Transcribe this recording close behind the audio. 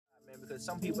Because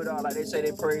some people, are like they say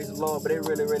they praise the Lord, but they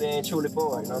really ain't truly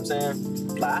for it. You know what I'm saying?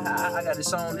 Like I got this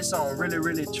song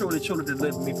really truly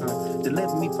deliver me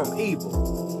from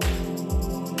evil.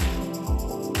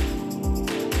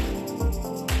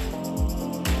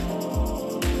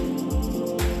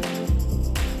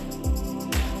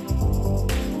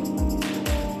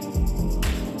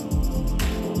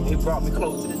 It brought me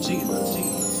closer to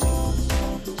Jesus.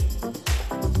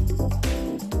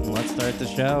 Let's start the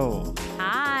show.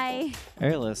 Hi.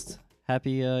 Airlist,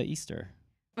 happy Easter.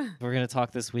 We're going to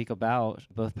talk this week about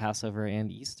both Passover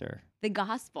and Easter. The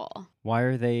gospel. Why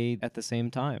are they at the same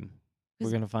time?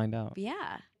 We're going to find out.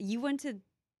 Yeah. You went to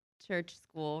church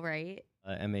school, right?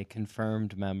 I'm a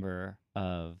confirmed member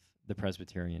of the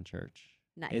Presbyterian Church,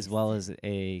 Nice. as well as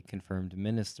a confirmed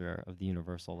minister of the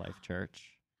Universal Life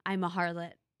Church. I'm a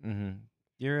harlot. Mm-hmm.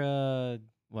 You're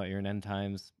you're an end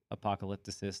times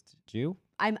apocalypticist Jew?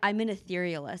 I'm an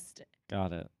etherealist.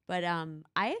 Got it. But I'm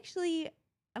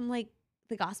like,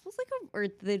 the gospel's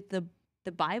like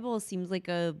the Bible seems like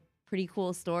a pretty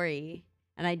cool story.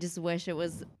 And I just wish it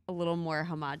was a little more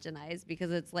homogenized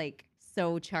because it's like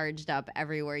so charged up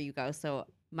everywhere you go. So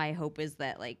my hope is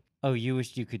that like Oh, you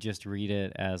wished you could just read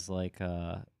it as like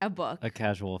a book, a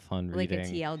casual fun like reading. a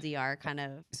TLDR kind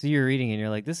of. So you're reading and you're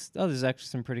like, there's actually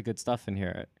some pretty good stuff in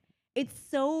here. It's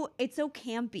so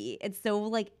campy. It's so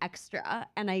like extra.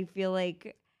 And I feel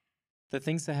like The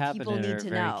things that happen people in it need are to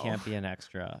very know. campy and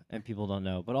extra, and people don't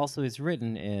know. But also it's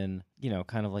written in,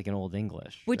 kind of like an old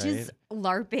English. Which right? is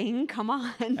LARPing. Come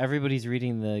on. Everybody's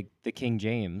reading the King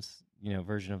James,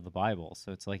 version of the Bible.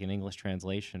 So it's like an English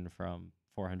translation from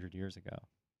 400 years ago.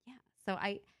 Yeah.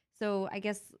 So I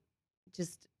guess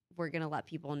just we're gonna let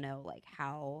people know like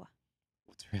how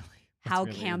What's really in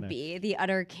there. campy, the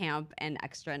utter camp and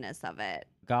extraness of it.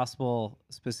 Gospel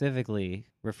specifically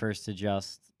refers to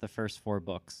just the first 4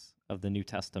 books of the New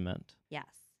Testament. Yes.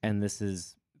 And this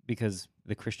is because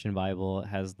the Christian Bible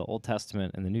has the Old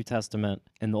Testament and the New Testament,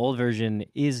 and the old version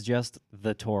is just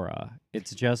the Torah.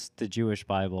 It's just the Jewish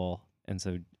Bible. And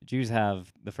so Jews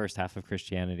have the first half of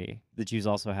Christianity. The Jews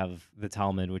also have the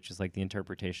Talmud, which is like the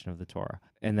interpretation of the Torah.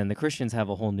 And then the Christians have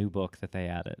a whole new book that they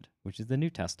added, which is the New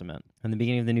Testament. And the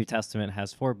beginning of the New Testament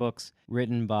has 4 books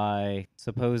written by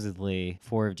supposedly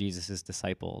 4 of Jesus's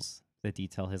disciples that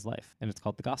detail his life. And it's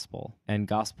called the Gospel. And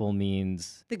gospel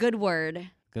means The good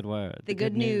word. good word. The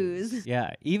good news.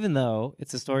 Yeah, even though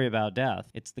it's a story about death,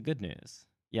 it's the good news.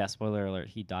 Yeah, spoiler alert,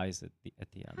 he dies at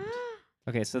the end.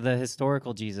 Okay, so the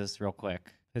historical Jesus, real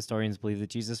quick. Historians believe that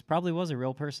Jesus probably was a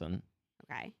real person.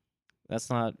 Okay. That's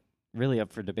not really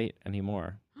up for debate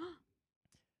anymore.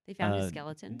 They found his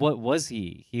skeleton. What was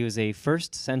he? He was a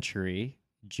 1st century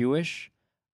Jewish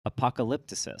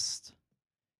apocalypticist.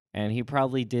 And he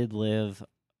probably did live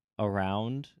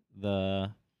around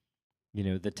the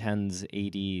 10s,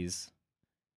 80s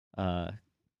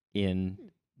in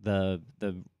the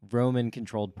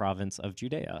Roman-controlled province of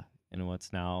Judea in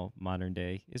what's now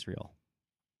modern-day Israel.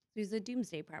 He's a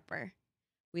doomsday prepper.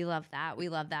 We love that. We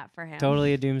love that for him.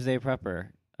 Totally a doomsday prepper.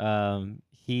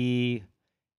 He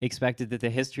expected that the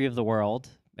history of the world,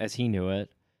 as he knew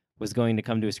it, was going to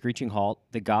come to a screeching halt,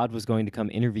 that God was going to come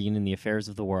intervene in the affairs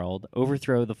of the world,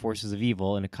 overthrow the forces of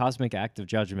evil in a cosmic act of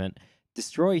judgment,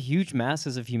 destroy huge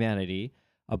masses of humanity,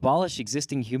 abolish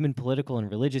existing human political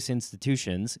and religious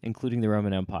institutions, including the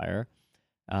Roman Empire,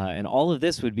 and all of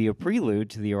this would be a prelude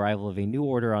to the arrival of a new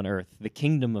order on earth, the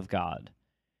kingdom of God.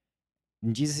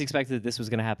 And Jesus expected that this was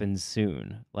going to happen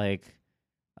soon, like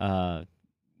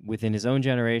within his own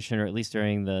generation, or at least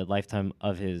during the lifetime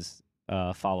of his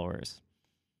followers.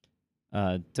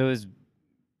 So it was,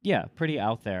 pretty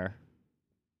out there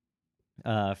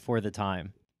for the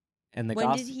time. And the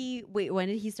when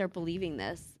did he start believing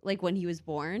this? Like when he was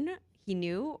born, he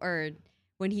knew, or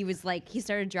when he was like he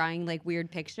started drawing like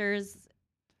weird pictures,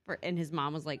 and his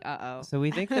mom was like, "Uh-oh." So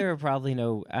we think there are probably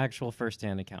no actual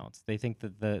firsthand accounts. They think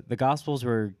that the Gospels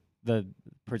were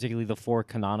particularly the 4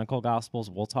 canonical Gospels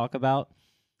we'll talk about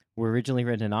were originally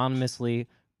written anonymously,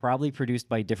 probably produced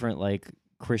by different like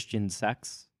Christian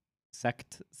sects,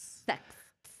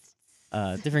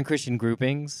 different Christian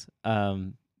groupings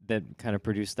that kind of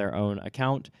produce their own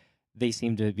account. They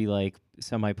seem to be like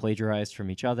semi-plagiarized from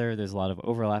each other. There's a lot of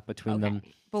overlap between them.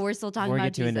 But we're still talking Before we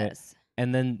about get to it, Jesus.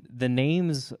 And then the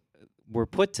names were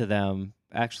put to them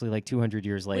actually like 200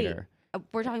 years later.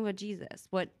 We're talking about Jesus.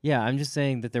 What? Yeah, I'm just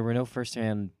saying that there were no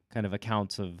firsthand kind of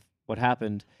accounts of what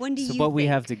happened. When do so you what we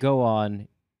think- have to go on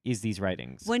is these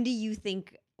writings. When do you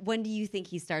think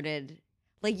he started?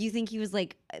 Like, you think he was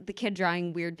like the kid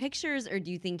drawing weird pictures, or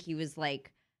do you think he was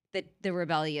like the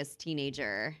rebellious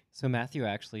teenager? So Matthew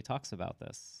actually talks about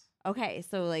this. Okay,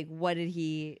 so like, what did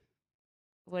he?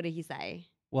 What did he say?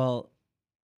 Well,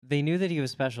 they knew that he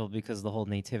was special because of the whole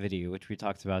nativity, which we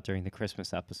talked about during the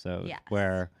Christmas episode, Yes.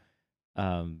 where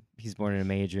he's born in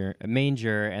a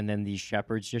manger, and then these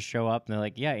shepherds just show up, and they're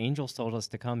like, "Yeah, angels told us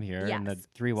to come here," and the Yes.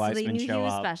 three So wise they men knew he show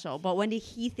was up. special, but when did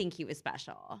he think he was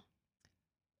special?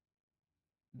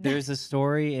 There's a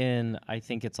story in, I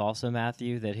think it's also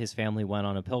Matthew, that his family went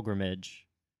on a pilgrimage.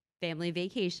 Family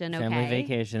vacation, okay. Family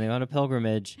vacation. They go on a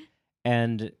pilgrimage,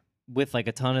 and with like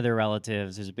a ton of their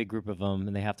relatives, there's a big group of them,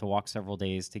 and they have to walk several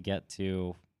days to get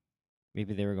to.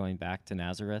 Maybe they were going back to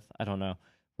Nazareth. I don't know,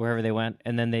 wherever they went,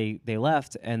 and then they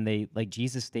left, and they like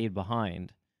Jesus stayed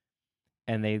behind,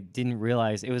 and they didn't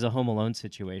realize it was a Home Alone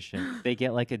situation. They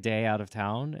get like a day out of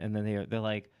town, and then they're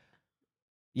like,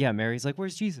 yeah, Mary's like,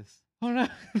 "Where's Jesus?" Oh no.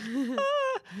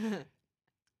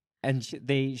 And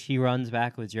she runs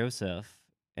back with Joseph,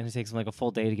 and it takes them like a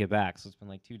full day to get back. So it's been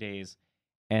like 2 days,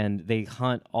 and they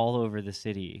hunt all over the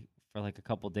city for like a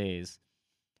couple days,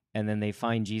 and then they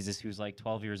find Jesus, who's like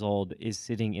 12 years old, is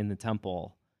sitting in the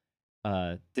temple,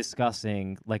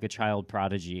 discussing like a child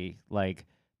prodigy, like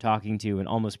talking to and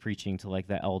almost preaching to like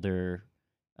the elder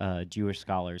Jewish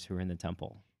scholars who were in the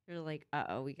temple. They're like,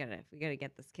 we gotta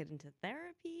get this kid into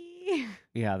therapy.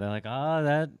 Yeah, they're like,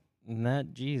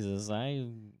 that Jesus,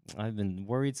 I've been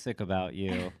worried sick about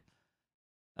you.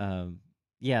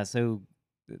 Yeah, so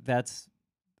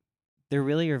there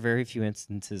really are very few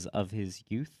instances of his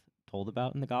youth told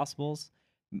about in the Gospels.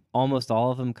 Almost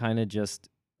all of them kind of just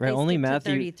right. They Only skip to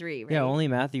Matthew, 33, right? yeah, only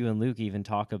Matthew and Luke even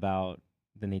talk about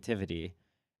the nativity,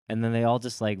 and then they all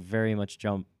just like very much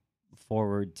jump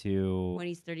forward to When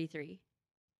he's 33.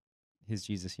 his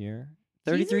Jesus year.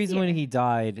 33 is Jesus when year. he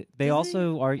died. They Does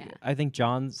also it? are. Yeah. I think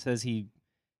John says he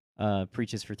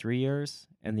preaches for 3 years,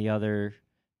 and the other,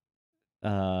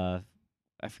 I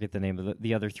forget the name of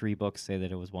the other 3 books say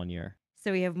that it was 1 year.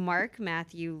 So we have Mark,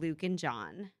 Matthew, Luke, and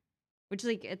John, which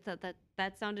like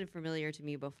that sounded familiar to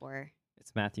me before.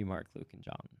 It's Matthew, Mark, Luke, and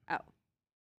John. Oh,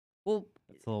 well,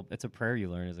 It's a prayer you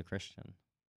learn as a Christian.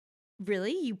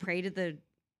 really? You pray to the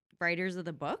writers of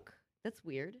the book? That's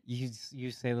weird. You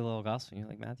say the little gospel. You're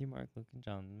like Matthew, Mark, Luke, and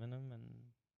John,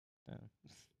 and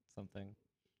something.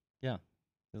 Yeah.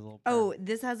 There's a little prayer. Oh,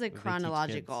 this has a What they teach kids.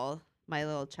 chronological, my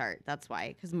little chart. That's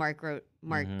why, because Mark is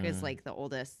Mhm. like the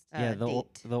oldest Yeah,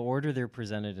 date. the order they're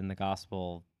presented in the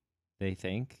gospel, they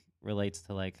think relates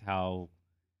to like how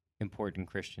important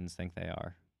Christians think they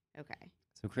are. Okay.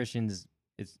 So Christians,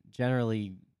 it's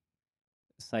generally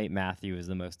cite Matthew as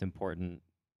the most important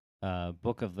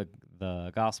book of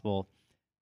the gospel,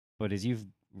 but as you've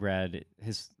read,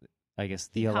 I guess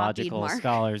He copied theological Mark.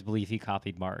 scholars believe he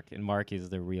copied Mark, and Mark is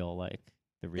the real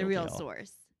The real deal.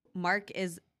 source. Mark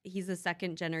he's a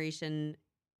second generation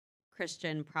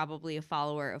Christian, probably a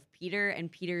follower of Peter,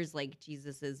 and Peter's like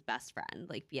Jesus's best friend,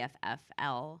 like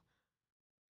BFFL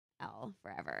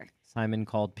forever. Simon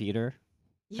called Peter.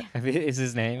 Yeah. Is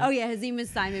his name? Oh yeah, his name is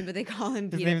Simon, but they call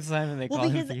him His Peter. name's Simon. They Well, call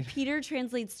him because Peter. Peter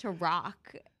translates to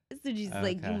rock, so Jesus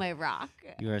like, "You Okay. my rock."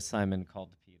 You are Simon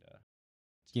called Peter.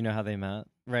 Do you know how they met?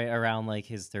 Right around like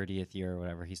his 30th year or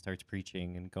whatever, he starts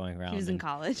preaching and going around. He was in and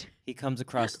college. he comes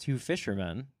across 2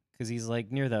 fishermen because he's like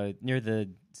near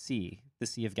the sea, the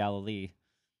Sea of Galilee.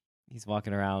 He's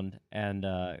walking around and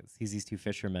sees these 2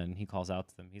 fishermen. He calls out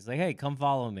to them. He's like, "Hey, come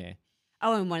follow me."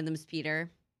 Oh, and one of them's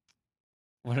Peter.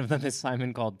 One of them is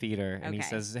Simon called Peter, and he Okay.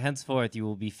 says, "Henceforth you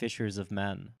will be fishers of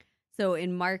men." So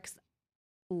in Mark's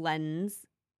lens,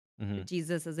 Mhm.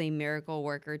 Jesus is a miracle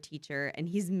worker, teacher, and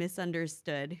he's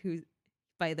misunderstood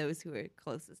by those who are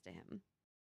closest to him.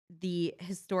 The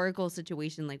historical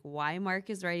situation, like why Mark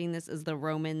is writing this, is the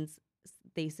Romans,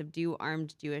 they subdue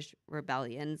armed Jewish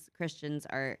rebellions. Christians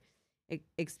are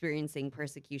experiencing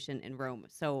persecution in Rome.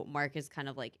 So Mark is kind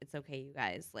of like, it's okay, you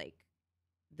guys, like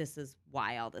this is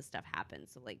why all this stuff happened.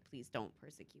 So like, please don't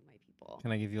persecute my people.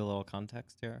 Can I give you a little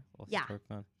context here? Yeah.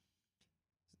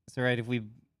 So right,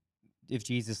 if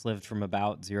Jesus lived from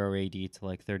about 0 AD to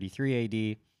like 33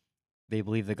 AD, they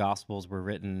believe the Gospels were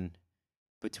written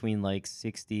between like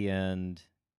 60 and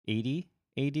 80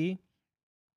 AD.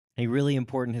 A really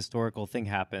important historical thing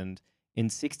happened. In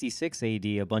 66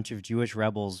 AD, a bunch of Jewish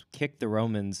rebels kicked the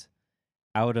Romans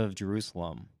out of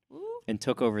Jerusalem Ooh. and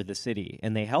took over the city,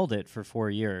 and they held it for 4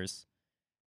 years.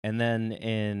 And then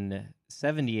in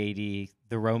 70 AD,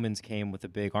 the Romans came with a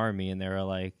big army, and they were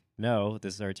like, "No,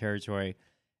 this is our territory."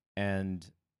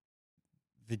 And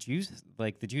the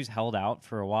Jews held out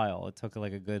for a while. It took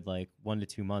like a good 1 to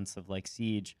 2 months of like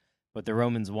siege, but the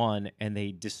Romans won, and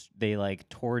they like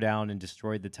tore down and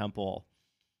destroyed the temple.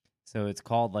 So it's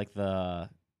called like the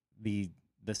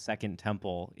Second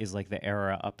Temple is like the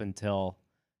era up until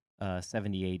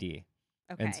 70 AD.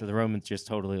 Okay. And so the Romans just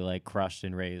totally like crushed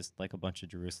and razed like a bunch of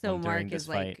So Jerusalem during Mark this is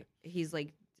fight. like, he's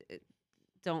like,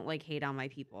 don't like hate on my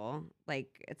people. Like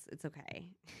it's okay.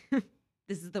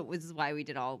 This is why we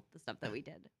did all the stuff that we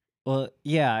did. Well,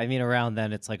 yeah, I mean around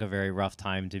then it's like a very rough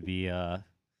time to be a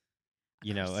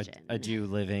Christian. Jew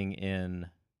living in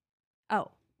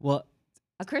Oh, well,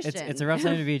 a Christian. it's a rough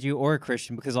time to be a Jew or a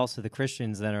Christian because also the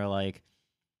Christians then are like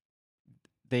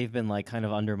they've been like kind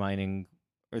of undermining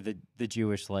or the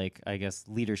Jewish like I guess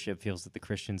leadership feels that the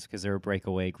Christians because they're a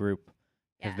breakaway group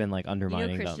have Yeah. been like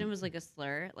undermining Christian them. was like a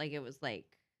slur. Like it was like,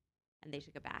 and they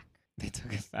took it back. They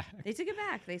took it back. They took it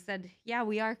back. They said, "Yeah,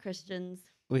 we are Christians."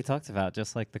 We talked about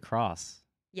just like the cross.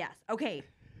 Yes. Okay.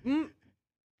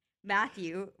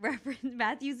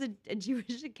 Matthew's a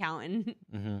Jewish accountant.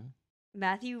 Mm-hmm.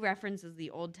 Matthew references the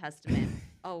Old Testament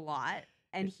a lot,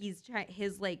 and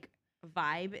his like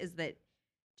vibe is that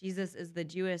Jesus is the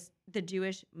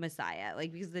Jewish Messiah,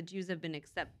 like because the Jews they've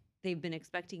been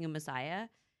expecting a Messiah,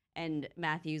 and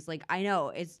Matthew's like, I know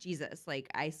it's Jesus, like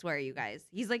I swear you guys,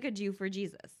 he's like a Jew for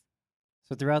Jesus.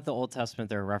 So throughout the Old Testament,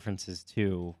 there are references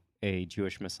to a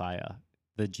Jewish Messiah.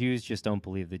 The Jews just don't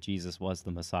believe that Jesus was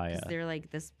the Messiah. They're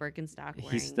like this Birkenstock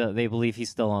wearing. They believe he's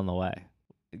still on the way.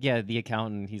 Yeah, the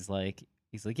accountant, he's like,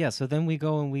 yeah. So then we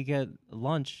go and we get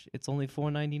lunch. It's only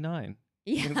 $4.99.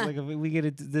 Yeah. Like we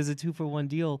get there's a 2-for-1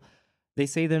 deal. They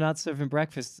say they're not serving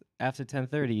breakfast after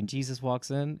 10:30, and Jesus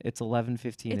walks in. It's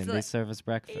 11:15, and they serve us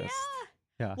breakfast.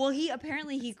 Yeah. Well,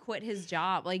 he quit his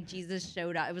job. Like Jesus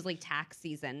showed up. It was like tax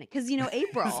season because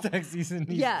April. It's tax season.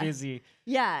 He's busy.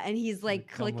 Yeah, and he's like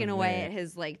Come clicking with away me. at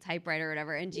his like typewriter or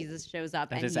whatever, and Jesus shows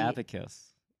up At and his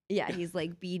abacus. Yeah, he's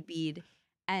like bead,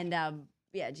 and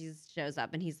Jesus shows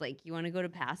up and he's like, "You want to go to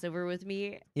Passover with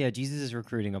me?" Yeah, Jesus is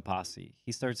recruiting a posse.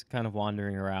 He starts kind of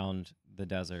wandering around the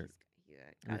desert,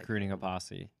 recruiting a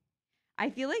posse. I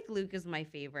feel like Luke is my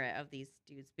favorite of these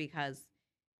dudes because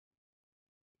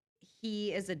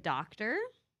he is a doctor.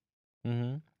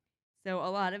 Mm-hmm. So a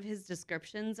lot of his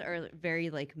descriptions are very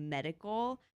like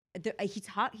medical.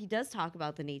 He does talk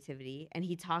about the nativity, and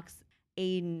he talks.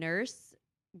 A nurse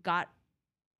got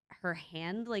her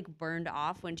hand like burned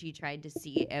off when she tried to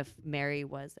see if Mary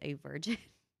was a virgin.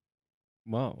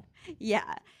 Whoa.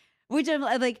 Yeah, which I'm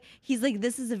like. He's like,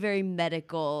 this is a very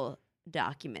medical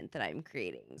document that I'm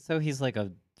creating. So he's like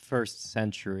a first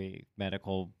century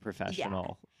medical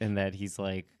professional in that he's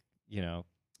like,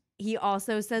 He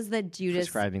also says that Judas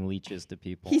prescribing leeches to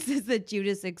people. He says that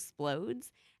Judas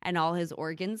explodes and all his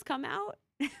organs come out.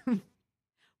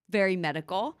 Very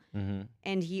medical. Mm-hmm.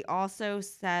 And he also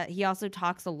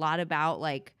talks a lot about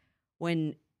like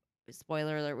when,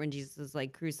 spoiler alert, when Jesus is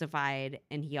like crucified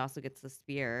and he also gets the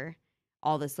spear,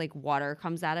 all this like water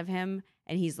comes out of him.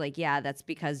 And he's like, yeah, that's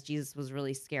because Jesus was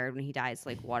really scared when he died. So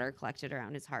like water collected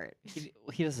around his heart.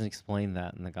 He doesn't explain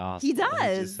that in the gospel. He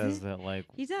does. He just says that like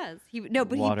He does.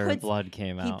 water and blood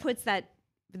came out. He puts that.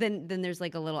 Then there's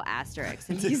like a little asterisk,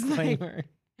 and he's like, Disclaimer.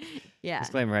 yeah.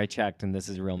 Disclaimer, I checked, and this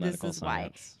is real medical This is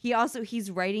why. science.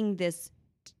 He's writing this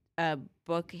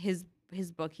book. His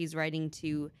book he's writing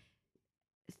to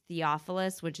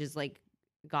Theophilus, which is like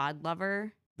God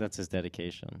lover. That's his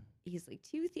dedication. He's like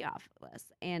to Theophilus,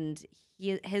 and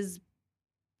his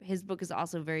book is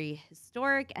also very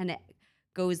historic, and it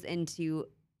goes into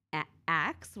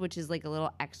Acts, which is like a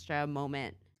little extra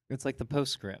moment. It's like the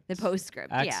postscript. The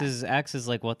postscript, Acts is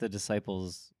like what the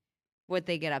disciples, what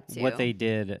they get up to, what they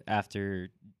did after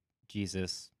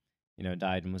Jesus,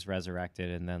 died and was resurrected,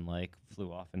 and then like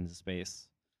flew off into space.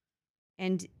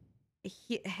 And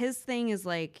his thing is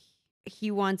like he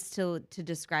wants to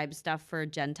describe stuff for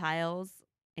Gentiles,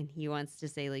 and he wants to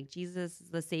say like Jesus is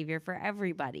the savior for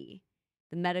everybody,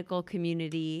 the medical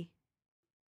community.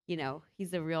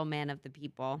 He's a real man of the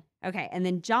people. Okay, and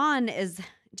then John is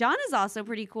also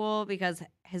pretty cool because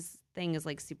his thing is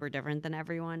like super different than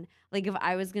everyone. Like if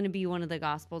I was gonna be one of the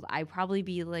gospels, I'd probably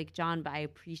be like John, but I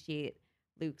appreciate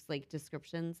Luke's like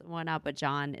descriptions and whatnot. But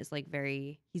John is like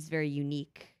he's very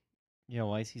unique. Yeah,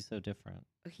 why is he so different?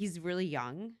 He's really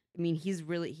young. I mean, he's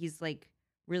like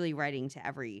really writing to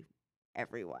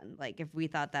everyone. Like if we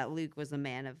thought that Luke was a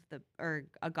man or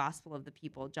a gospel of the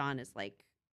people, John is like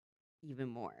even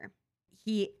more.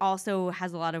 He also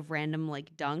has a lot of random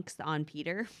like dunks on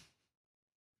Peter.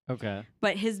 Okay.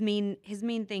 But his main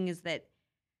thing is that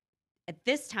at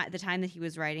this time, the time that he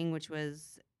was writing, which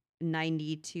was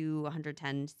 90 to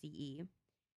 110 CE,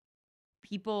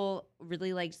 people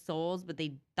really liked souls, but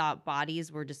they thought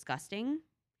bodies were disgusting.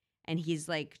 And he's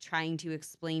like trying to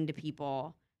explain to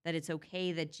people that it's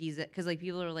okay that Jesus, because like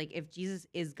people are like, if Jesus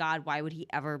is God, why would he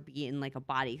ever be in like a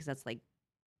body? Because that's like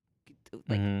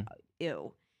Mm-hmm.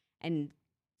 ew. And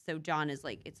so John is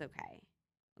like, it's okay.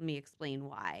 Let me explain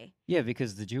why. Yeah,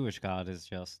 because the Jewish God is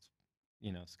just,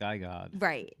 sky God.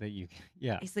 Right. That you,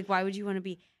 yeah. It's like, why would you want to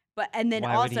be? But and then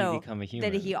Why would he also become a that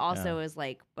human? he also Yeah. is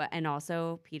like, but and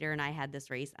also Peter and I had this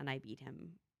race and I beat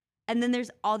him. And then there's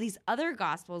all these other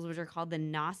gospels which are called the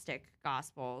Gnostic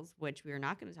gospels, which we are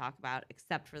not going to talk about,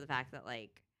 except for the fact that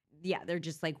they're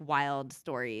just like wild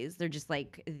stories. They're just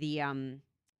like the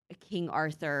King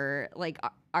Arthur, like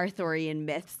Arthurian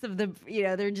myths of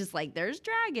they're just like there's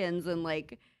dragons and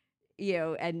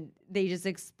and they just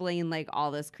explain like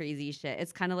all this crazy shit.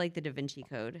 It's kind of like the Da Vinci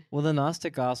Code. Well, the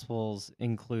Gnostic Gospels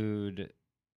include,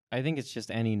 I think it's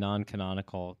just any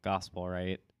non-canonical gospel,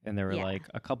 right? And there were Yeah. like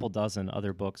a couple dozen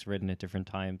other books written at different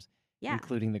times, Yeah.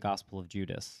 including the Gospel of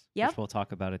Judas, Yep. which we'll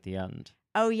talk about at the end.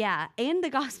 Oh yeah, and the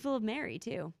Gospel of Mary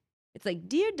too. It's like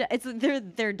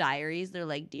it's their diaries. They're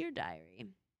like dear diary.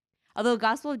 Although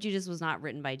Gospel of Judas was not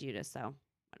written by Judas, so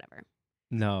whatever.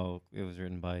 No, it was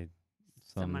written by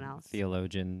Someone else.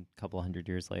 theologian a couple hundred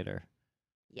years later.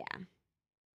 Yeah.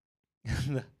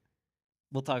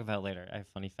 We'll talk about it later. I have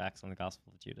funny facts on the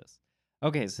Gospel of Judas.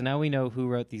 Okay, so now we know who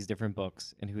wrote these different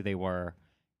books and who they were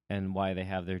and why they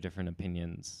have their different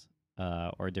opinions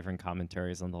or different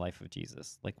commentaries on the life of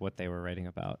Jesus, like what they were writing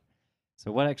about.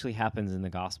 So what actually happens in the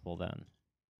gospel then?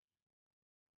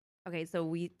 Okay, so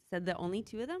we said that only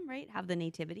 2 of them, right, have the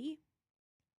nativity.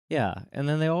 Yeah, and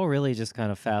then they all really just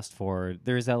kind of fast forward.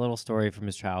 There's that little story from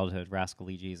his childhood,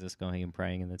 rascally Jesus going and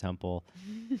praying in the temple.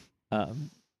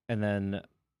 And then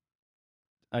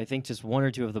I think just 1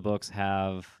 or 2 of the books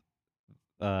have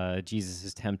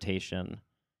Jesus' temptation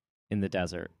in the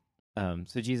desert.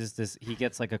 So Jesus, he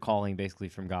gets like a calling basically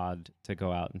from God to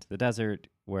go out into the desert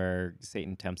where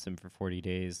Satan tempts him for 40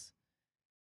 days.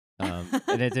 And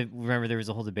remember, there was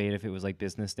a whole debate if it was like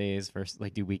business days versus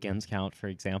like do weekends count, for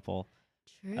example.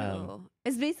 True.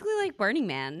 It's basically like Burning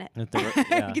Man.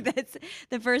 Yeah. That's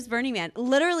the first Burning Man.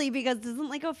 Literally, because isn't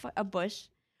like a bush,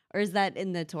 or is that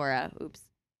in the Torah? Oops.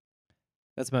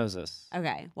 That's Moses.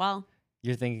 Okay. Well,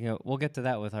 You're thinking we'll get to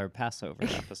that with our Passover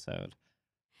episode.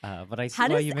 But I see How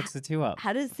why does- you mix the 2 up.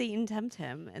 how does Satan tempt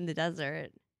him in the desert?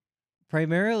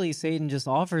 Primarily, Satan just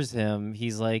offers him.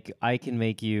 He's like, I can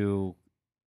make you,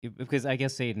 because I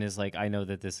guess Satan is like, I know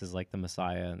that this is like the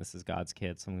Messiah and this is God's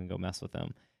kid, so I'm gonna go mess with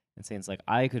him. And Satan's like,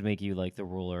 I could make you like the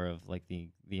ruler of like the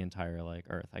entire like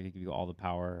earth. I could give you all the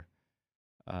power,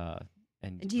 and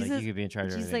Jesus- like you could be in charge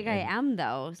of She's everything. like, I And- am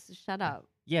though. So shut up.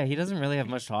 Yeah, he doesn't really have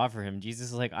much to offer him. Jesus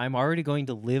is like, I'm already going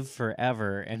to live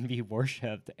forever and be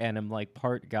worshipped, and I'm like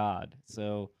part God,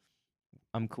 so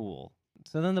I'm cool.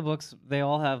 So then the books, they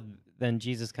all have then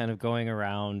Jesus kind of going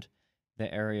around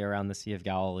the area around the Sea of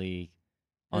Galilee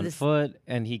on this- foot,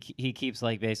 and he keeps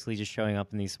like basically just showing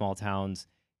up in these small towns,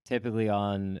 typically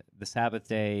on the Sabbath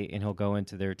day, and he'll go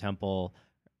into their temple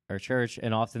or church,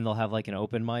 and often they'll have like an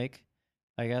open mic,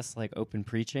 I guess, like open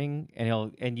preaching,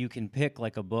 and you can pick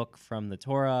like a book from the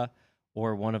Torah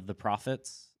or one of the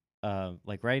prophets,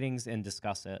 like writings, and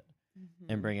discuss it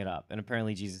and bring it up. And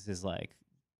apparently Jesus is like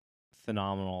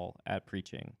phenomenal at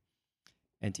preaching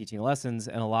and teaching lessons,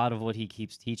 and a lot of what he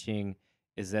keeps teaching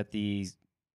is that the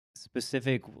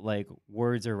specific like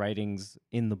words or writings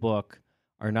in the book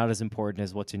are not as important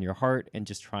as what's in your heart and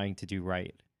just trying to do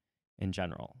right in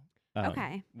general.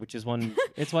 Okay. Which is one.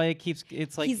 It's why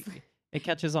it's like He's- it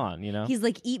catches on, you know. He's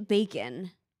like, eat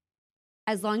bacon.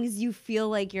 As long as you feel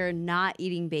like you're not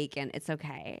eating bacon, it's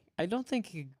okay. I don't think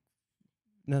he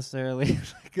necessarily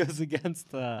goes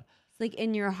against It's like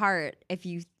in your heart, if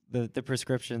you the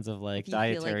prescriptions of like If you feel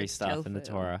like dietary it's stuff in the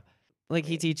tofu. Torah. Like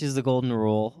he teaches the golden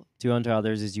rule: do unto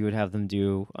others as you would have them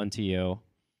do unto you.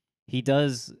 He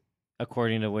does,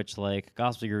 according to which like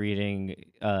gospel you're reading,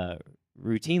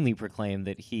 routinely proclaim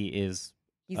that he's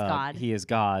God. He is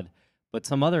God. But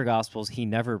some other gospels, he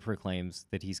never proclaims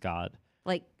that he's God.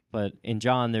 Like But in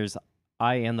John, there's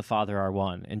I and the Father are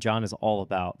one, and John is all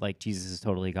about like Jesus is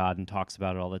totally God and talks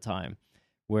about it all the time.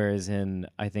 Whereas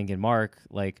I think in Mark,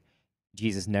 like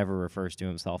Jesus never refers to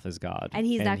himself as God, and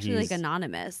he's actually like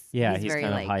anonymous. Yeah, he's very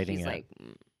kind of like hiding he's it. like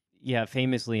Yeah,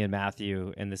 famously in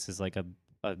Matthew, and this is like a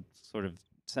sort of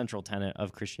central tenet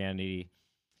of Christianity,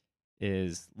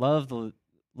 is love the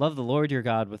Lord your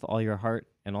God with all your heart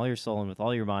and all your soul and with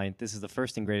all your mind. This is the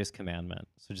first and greatest commandment.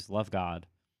 So just love God.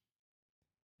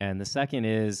 And the second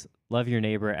is love your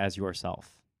neighbor as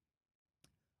yourself.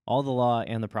 All the law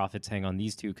and the prophets hang on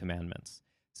these 2 commandments.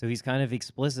 So he's kind of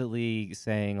explicitly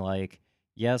saying like,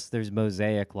 yes, there's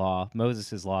Mosaic law,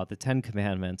 Moses' law, the 10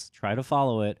 commandments, try to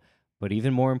follow it. But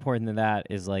even more important than that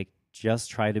is like, just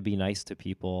try to be nice to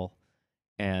people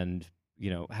and,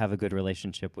 have a good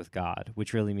relationship with God,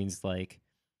 which really means like,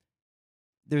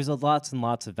 there's lots and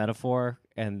lots of metaphor,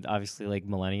 and obviously like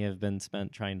millennia have been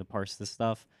spent trying to parse this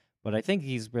stuff. But I think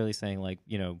he's really saying like,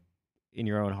 in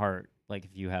your own heart, like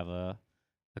if you have a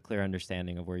clear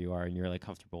understanding of where you are and you're like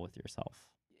comfortable with yourself.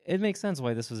 It makes sense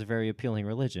why this was a very appealing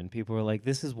religion. People were like,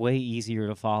 this is way easier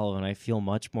to follow, and I feel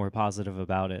much more positive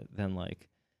about it than like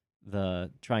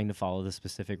the trying to follow the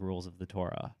specific rules of the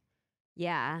Torah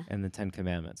Yeah. and the Ten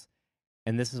Commandments.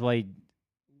 And this is why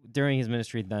during his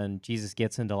ministry, then Jesus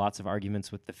gets into lots of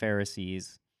arguments with the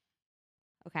Pharisees.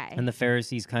 Okay. And the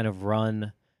Pharisees kind of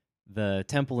run the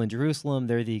temple in Jerusalem.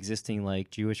 They're the existing like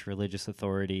Jewish religious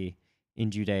authority in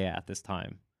Judea at this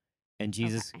time. And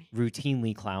Jesus Okay.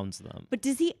 routinely clowns them. But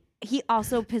does he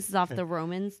also pisses off the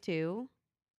Romans too?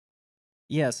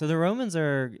 Yeah, so the Romans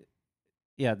are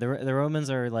the Romans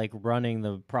are like running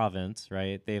the province,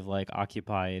 right? They've like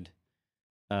occupied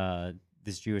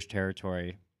this Jewish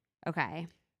territory. Okay.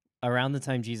 Around the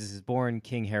time Jesus is born,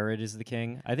 King Herod is the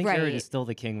king. I think Herod Right. is still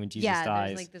the king when Jesus yeah, dies.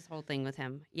 there's like this whole thing with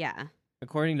him. Yeah.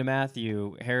 According to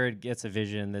Matthew, Herod gets a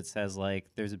vision that says like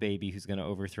there's a baby who's going to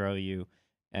overthrow you,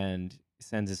 and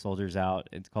sends his soldiers out.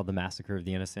 It's called the Massacre of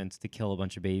the Innocents, to kill a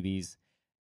bunch of babies.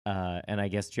 And I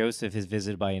guess Joseph is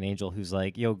visited by an angel who's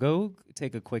like, yo, go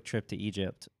take a quick trip to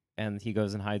Egypt. And he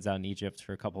goes and hides out in Egypt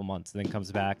for a couple months and then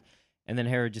comes back. And then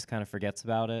Herod just kind of forgets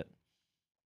about it.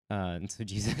 And so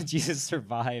Jesus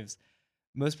survives.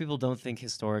 Most people don't think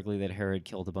historically that Herod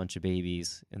killed a bunch of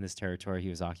babies in this territory he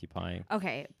was occupying.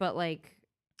 Okay, but like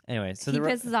Anyway, so he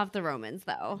pisses off the Romans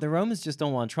though. the Romans just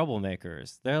don't want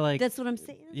troublemakers. They're like, That's what I'm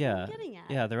saying. That's what yeah, I'm getting at.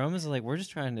 yeah, the Romans are like, we're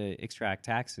just trying to extract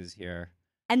taxes here.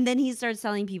 And then he starts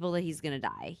telling people that he's gonna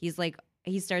die. He's like,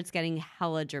 he starts getting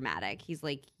hella dramatic. He's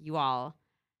like, you all,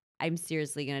 I'm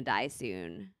seriously gonna die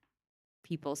soon.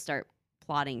 People start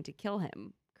plotting to kill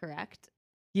him, correct?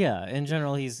 Yeah, in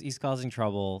general, he's causing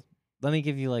trouble. Let me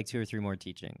give you like 2 or 3 more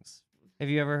teachings. Have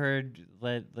you ever heard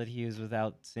let he who's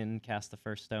without sin cast the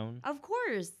first stone? Of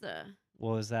course.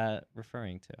 What was that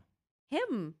referring to?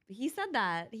 Him. He said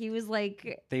that. He was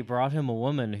like, They brought him a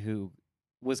woman who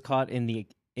was caught in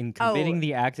committing Oh.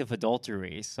 the act of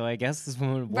adultery. So I guess this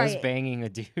woman was Right. banging a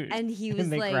dude. and he was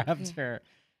and they like, grabbed her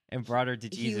and brought her to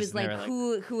Jesus. he was and they like,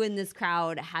 were who in this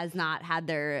crowd has not had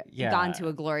their Yeah. gone to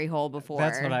a glory hole before?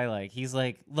 That's what I like. He's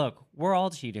like, look, we're all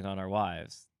cheating on our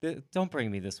wives. Don't bring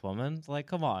me this woman. Like,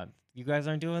 come on. You guys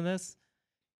aren't doing this?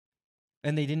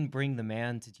 And they didn't bring the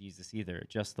man to Jesus either,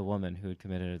 just the woman who had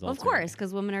committed adultery. Of course,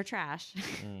 because women are trash.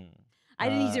 Mm. I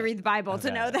didn't need to read the Bible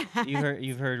to know Okay. that.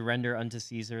 You've heard render unto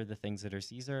Caesar the things that are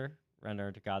Caesar, render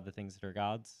unto God the things that are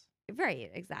God's. Right,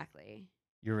 exactly.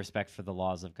 Your respect for the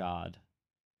laws of God.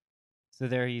 So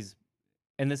there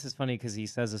and this is funny because he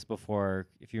says this before,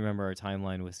 if you remember our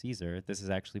timeline with Caesar, this is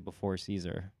actually before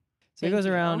Caesar. So he Thank goes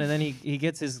around you. and then he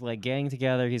gets his like gang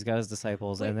together, he's got his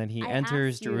disciples, Wait, and then he I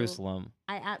enters asked you- Jerusalem.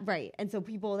 Right, and so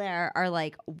people there are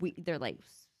like, they're like,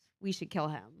 we should kill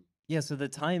him. Yeah, so the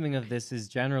timing of this is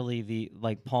generally the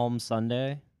like Palm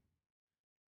Sunday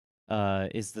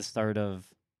is the start of,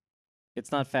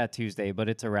 it's not Fat Tuesday, but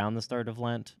it's around the start of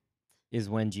Lent is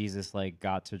when Jesus like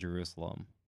got to Jerusalem.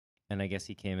 And I guess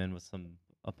he came in with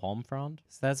a palm frond.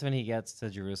 So that's when he gets to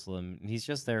Jerusalem. And he's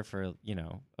just there for,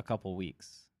 a couple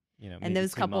weeks. And maybe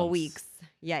those 2 couple months. weeks,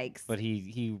 yikes. But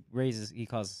he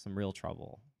causes some real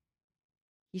trouble.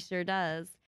 He sure does.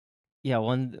 Yeah,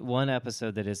 one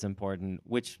episode that is important,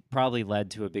 which probably led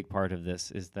to a big part of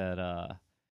this, is that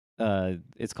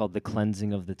it's called the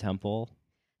cleansing of the temple,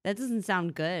 That doesn't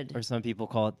sound good. or some people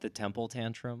call it the temple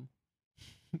tantrum,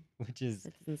 which is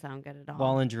That doesn't sound good at all.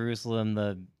 while in Jerusalem,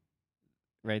 the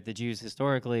Jews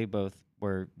historically both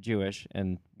were Jewish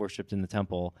and worshipped in the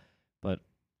temple, but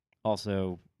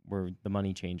also were the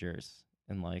money changers,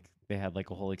 and like they had like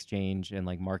a whole exchange and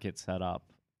like market set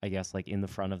up, I guess, like in the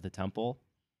front of the temple.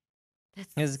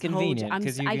 That's It's convenient,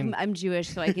 'cause you can- I'm Jewish,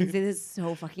 so I can say this is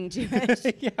so fucking Jewish.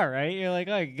 Yeah, right. You're like,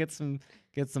 oh, I can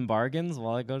get some bargains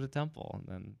while I go to temple, and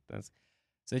then that's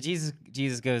so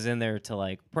Jesus goes in there to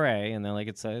like pray, and they're like,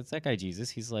 it's that guy Jesus.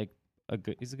 He's like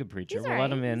he's a good preacher. He's We'll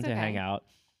let alright. him in He's to hang okay. out.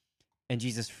 And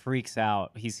Jesus freaks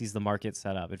out. He sees the market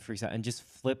set up. It freaks out and just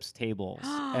flips tables,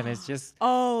 and it's just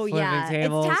Oh flipping yeah,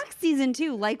 tables. it's tax season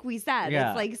too. Like we said,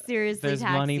 Yeah. it's like seriously there's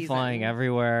tax money season. flying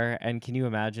everywhere. And can you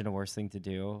imagine a worse thing to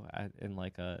do in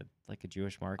like a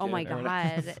Jewish market? Oh my or whatever?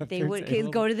 god, Flip they their would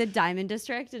tables? go to the Diamond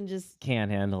District and just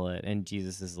Can't handle it. And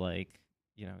Jesus is like,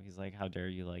 he's like, how dare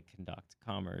you like conduct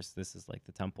commerce? This is like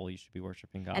the temple. You should be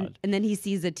worshiping God. and then he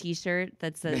sees a T-shirt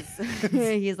that says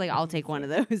he's like, I'll take one of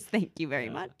those. Thank you very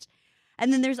Yeah. much.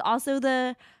 And then there's also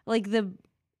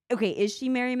is she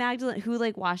Mary Magdalene? Who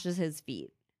like washes his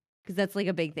feet? Because that's like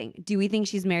a big thing. Do we think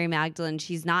she's Mary Magdalene?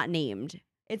 She's not named.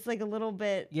 It's like a little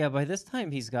bit. Yeah, by this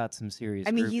time he's got some serious.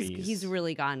 I mean, groupies, he's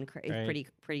really gone right?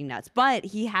 pretty nuts. But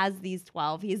he has these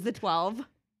 12. He's the 12.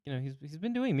 You know, he's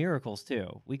been doing miracles too.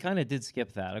 We kind of did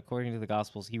skip that. According to the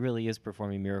Gospels, he really is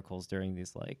performing miracles during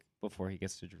these, like, before he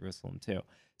gets to Jerusalem too.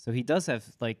 So he does have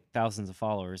like thousands of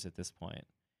followers at this point.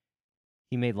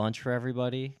 He made lunch for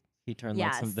everybody. He turned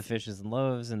like some of the Yes. fishes and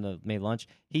loaves and made lunch.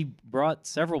 He brought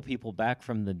several people back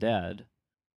from the dead.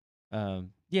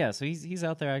 Yeah, so he's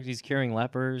out there actually. He's curing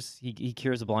lepers. He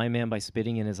cures a blind man by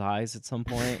spitting in his eyes at some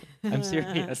point. I'm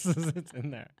serious. It's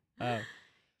in there.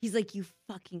 He's like, you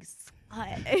fucking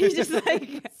slut. He's just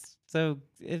like, So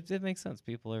it makes sense.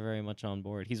 People are very much on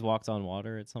board. He's walked on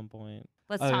water at some point.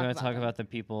 let's Oh, you talk want about to talk them. about the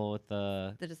people with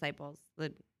the The disciples.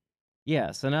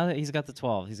 yeah. So now that he's got the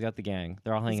 12, he's got the gang.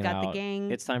 They're all He's hanging got out. the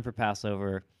gang. It's time for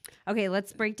Passover. Okay,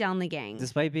 let's break down the gang.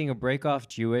 Despite being a break-off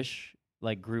Jewish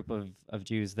like group of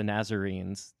Jews, the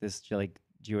Nazarenes, this like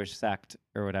Jewish sect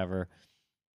or whatever,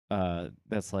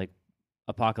 that's like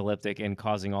apocalyptic and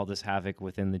causing all this havoc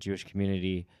within the Jewish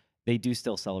community, they do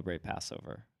still celebrate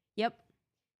Passover. Yep.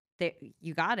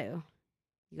 You got to.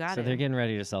 You got So to. they're getting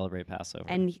ready to celebrate Passover.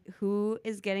 And who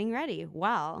is getting ready?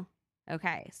 Well,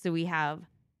 okay. So we have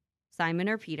Simon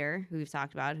or Peter, who we've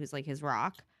talked about, who's like his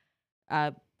rock.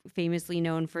 Famously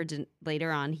known for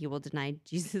later on, he will deny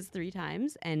Jesus 3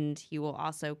 times, and he will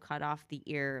also cut off the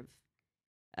ear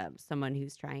of someone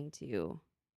who's trying to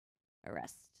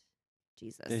arrest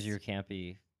Jesus. There's your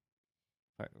campy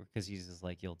part because Jesus is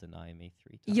like, you'll deny me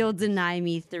 3 times. You'll deny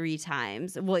me 3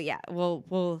 times. Well, yeah.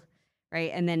 We'll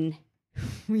right, and then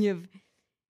we have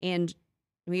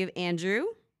Andrew,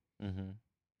 Mm-hmm.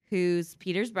 who's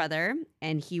Peter's brother,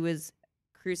 and he was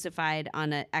crucified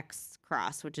on an X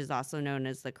cross, which is also known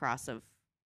as the cross of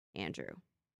Andrew,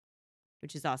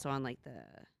 which is also on like the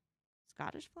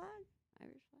Scottish flag,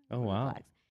 Irish flag. Oh, one of the wow. flags.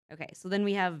 Okay, so then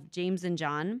we have James and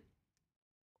John,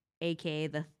 aka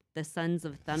the Sons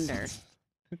of Thunder,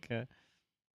 Okay.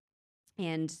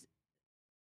 and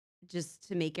just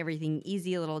to make everything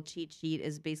easy, a little cheat sheet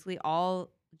is basically all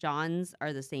Johns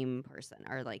are the same person,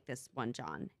 are like this one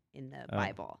John in the Oh.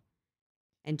 Bible.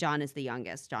 And John is the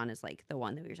youngest. John is like the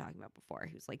one that we were talking about before,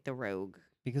 who's like the rogue.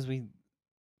 Because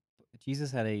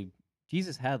Jesus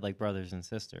had like brothers and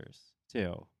sisters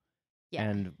too. Yeah.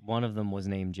 And one of them was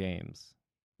named James,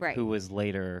 Right. who was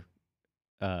later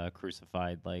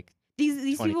crucified. Like,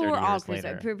 These 20, people were 30 all years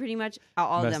crucified. later. Pretty much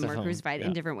all of Most them of were them, crucified in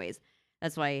yeah. different ways.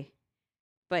 That's why.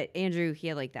 But Andrew, he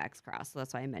had like the X cross, so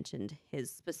that's why I mentioned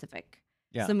his specific.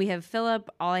 Yeah. So then we have Philip.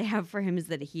 All I have for him is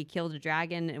that he killed a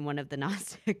dragon in one of the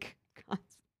Gnostic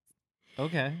gospels.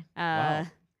 okay. Uh,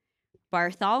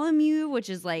 Bartholomew, which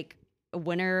is like a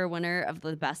winner of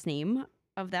the best name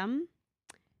of them.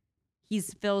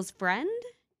 He's Phil's friend,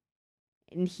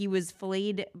 and he was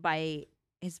filleted by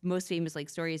his most famous like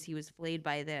story is he was filleted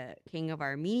by the king of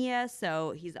Armenia.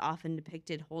 So he's often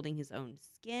depicted holding his own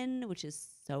skin, which is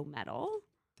so metal.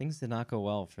 Things did not go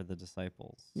well for the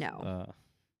disciples. No.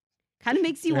 Kind of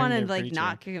makes you During want to their like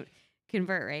not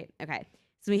convert, right? Okay.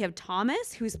 So we have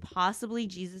Thomas, who's possibly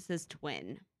Jesus's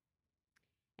twin,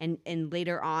 and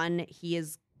later on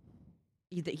he's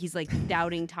like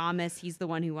doubting Thomas. He's the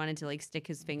one who wanted to like stick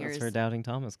his fingers. That's where doubting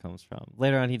Thomas comes from.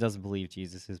 Later on, he doesn't believe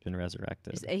Jesus has been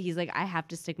resurrected. He's like, I have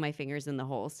to stick my fingers in the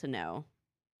holes to know.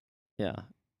 Yeah.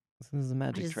 This is a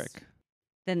magic just- trick.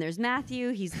 Then there's Matthew.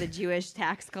 He's the Jewish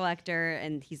tax collector,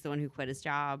 and he's the one who quit his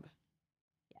job.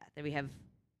 Yeah. Then we have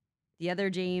the other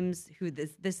James, who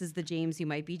this is the James who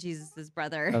might be Jesus's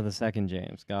brother. Oh, the second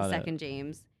James. Got the it. second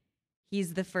James.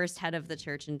 He's the first head of the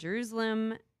church in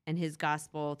Jerusalem, and his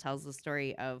gospel tells the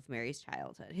story of Mary's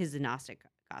childhood, his Gnostic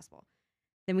gospel.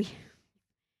 Then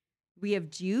we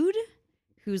have Jude,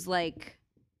 who's like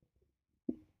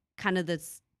kind of the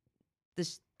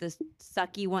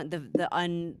sucky one,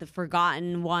 the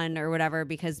forgotten one or whatever,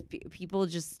 because people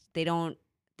just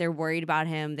they're worried about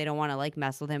him. They don't want to like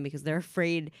mess with him because they're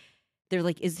afraid. They're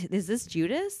like, is this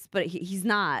Judas? But he's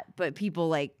not. But people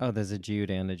like, Oh, there's a Jude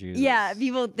and a Judas. yeah,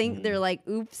 people think Mhm. they're like,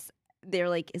 oops. They're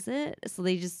like, is it? So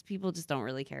people just don't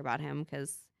really care about him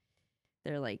because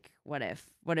they're like, what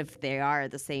if they are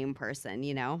the same person,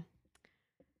 you know?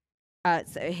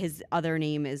 So his other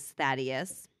name is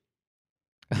Thaddeus.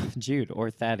 Jude or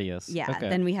Thaddeus. Yeah. Okay.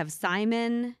 Then we have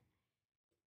Simon.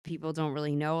 People don't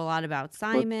really know a lot about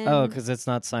Simon. Oh, because it's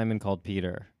not Simon called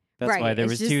Peter. That's why Right, there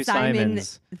it's was just two Simon-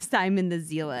 Simons. Simon the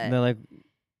Zealot. And they're like,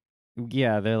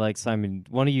 yeah, they're like, Simon,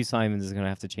 one of you Simons is going to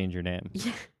have to change your name.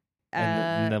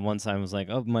 Yeah. And then one Simon was like,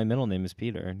 oh, my middle name is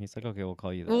Peter. And he's like, okay, we'll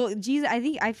call you that. Well, Jesus,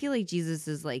 I feel like Jesus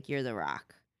is like, you're the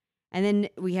rock. And then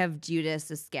we have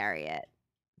Judas Iscariot,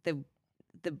 the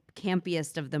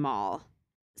campiest of them all.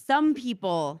 some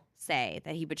people say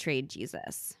that he betrayed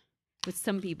Jesus, but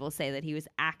some people say that he was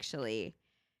actually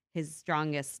his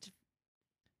strongest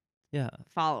Yeah.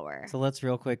 follower. So let's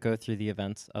real quick go through the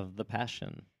events of the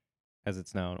Passion, as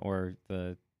it's known, or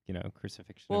the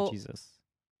crucifixion Well, of Jesus.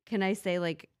 Can I say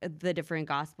like the different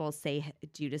gospels say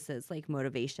Judas's like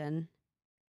motivation?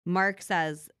 Mark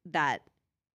says that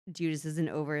Judas is an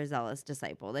overzealous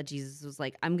disciple, that Jesus was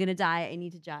like, I'm gonna die, I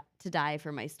need to die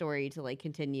for my story to like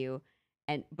continue,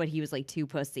 but he was like too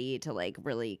pussy to like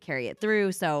really carry it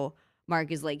through. So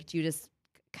Mark is like, Judas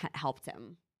helped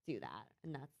him do that,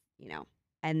 and that's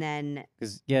and then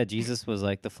Because Jesus was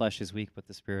like, the flesh is weak, but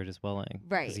the spirit is willing.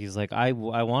 Right. Because he's like, I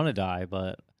want to die,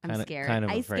 but I'm scared. Kind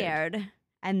of I'm afraid. scared.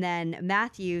 And then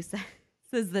Matthew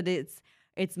says that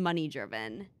it's money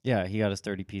driven. Yeah, he got his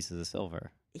 30 pieces of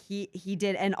silver. He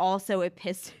did, and also it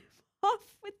pissed him off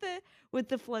with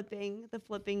the flipping of the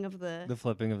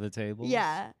flipping of the tables.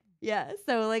 Yeah.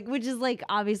 So like, which is like,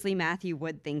 obviously Matthew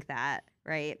would think that,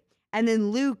 right? And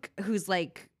then Luke, who's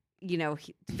like,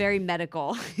 very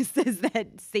medical, says that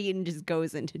Satan just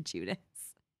goes into Judas.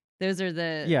 Those are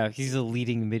the he's a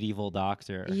leading medieval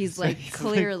doctor. He's So like he's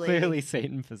clearly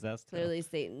Satan possessed him. Clearly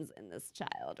Satan's in this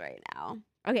child right now.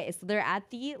 Okay, so they're at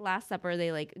the Last Supper.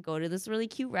 They like go to this really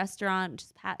cute restaurant,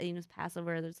 just it's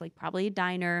Passover. There's like probably a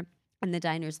diner, and the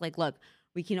diner's like, look,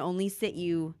 we can only sit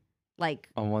you like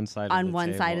on one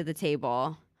side of the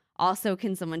table. Also,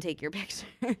 can someone take your picture?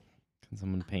 Can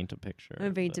someone paint a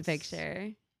picture? Paint a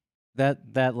picture.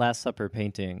 That Last Supper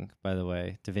painting, by the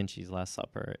way, Da Vinci's Last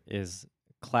Supper, is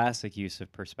classic use of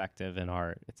perspective in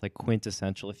art. It's like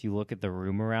quintessential. If you look at the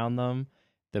room around them,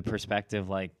 the perspective,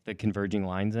 like the converging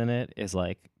lines in it, is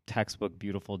like textbook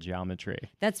beautiful geometry.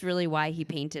 That's really why he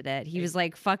painted it. He was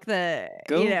like, fuck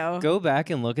go back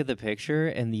and look at the picture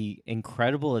and the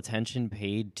incredible attention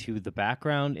paid to the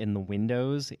background and the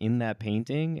windows in that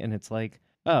painting, and it's like,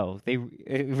 oh, it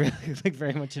really like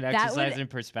very much an exercise in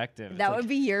perspective. That would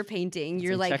be your painting.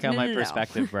 You're like, check out my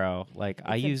perspective, no. bro. Like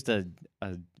I used a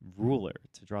ruler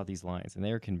to draw these lines, and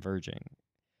they are converging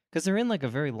because they're in like a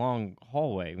very long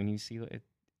hallway. When you see it,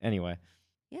 anyway.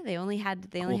 Yeah, they only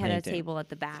had painting. A table at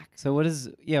the back. So what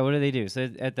do they do? So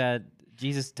at that,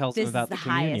 Jesus tells them about the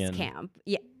communion. Highest camp.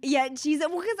 Yeah. Jesus.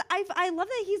 Well, because I love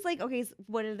that he's like, okay, so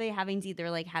what are they having to eat?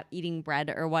 They're like eating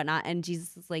bread or whatnot, and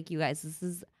Jesus is like, you guys, this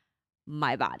is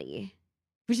my body,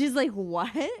 which is like,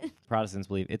 what? Protestants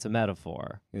believe it's a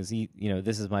metaphor because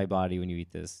this is my body when you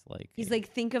eat this. Like he's like,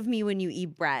 think of me when you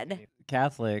eat bread.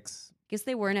 Catholics. Guess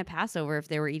they weren't at Passover if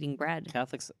they were eating bread.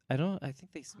 Catholics, I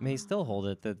think they may still hold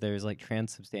it that there's like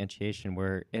transubstantiation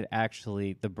where it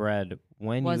actually, the bread,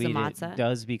 when you eat it,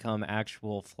 does become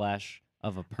actual flesh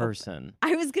of a person.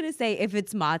 I was going to say, if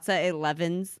it's matzah, it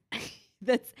leavens.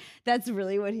 That's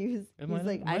really what he was. He's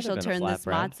like, I shall turn this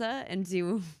matzah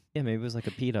into... Yeah, maybe it was like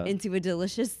a pita. Into a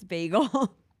delicious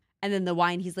bagel. And then the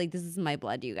wine, he's like, this is my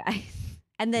blood, you guys.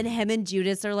 And then him and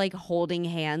Judas are like holding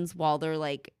hands while they're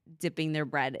like dipping their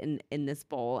bread in this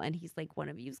bowl. And he's like, one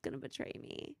of you's going to betray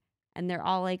me. And they're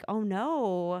all like, oh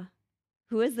no,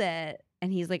 who is it?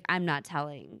 And he's like, I'm not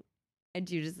telling. And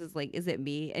Judas is like, is it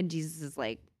me? And Jesus is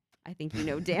like, I think you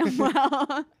know damn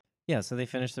well. Yeah, so they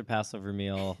finish their Passover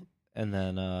meal. And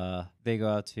then they go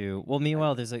out to, well,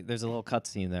 meanwhile, there's a little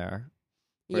cutscene there.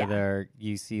 Where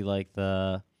you see like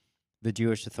the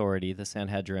Jewish authority, the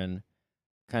Sanhedrin,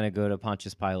 kind of go to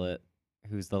Pontius Pilate,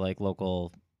 who's the like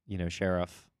local,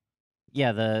 sheriff.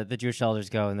 Yeah, the Jewish elders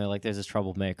go and they're like, there's this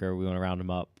troublemaker. We want to round him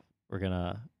up. We're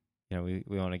gonna, we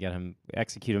want to get him,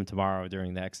 execute him tomorrow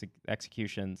during the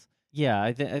executions. Yeah,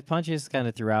 I think Pontius kind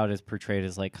of throughout is portrayed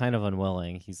as like kind of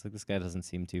unwilling. He's like, this guy doesn't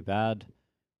seem too bad.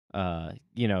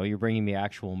 You're bringing me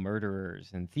actual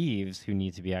murderers and thieves who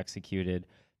need to be executed.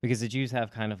 Because the Jews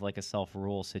have kind of like a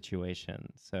self-rule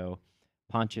situation. So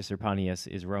Pontius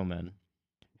is Roman.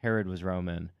 Herod was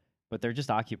Roman. But they're just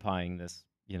occupying this,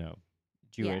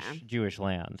 Jewish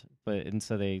land. And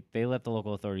so they let the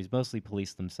local authorities mostly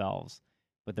police themselves.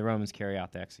 But the Romans carry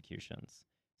out the executions.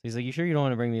 So he's like, you sure you don't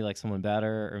want to bring me like someone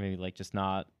better? Or maybe like just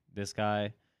not this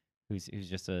guy who's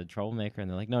just a troublemaker? And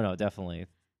they're like, no, definitely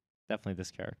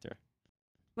this character.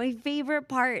 My favorite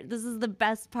part, this is the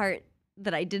best part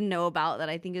that I didn't know about, that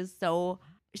I think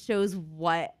shows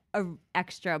what a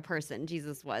extra person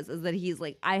Jesus was, is that he's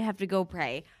like, I have to go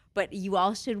pray, but you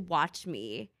all should watch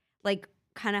me, like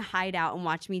kind of hide out and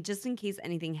watch me just in case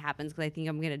anything happens, because I think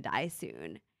I'm going to die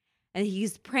soon. And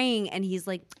he's praying and he's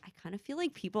like, I kind of feel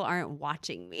like people aren't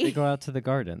watching me. They go out to the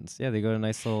gardens. Yeah, they go to a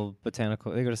nice little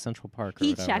botanical, they go to Central Park or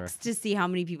whatever. He checks to see how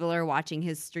many people are watching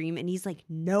his stream and he's like,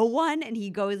 no one. And he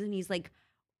goes and he's like,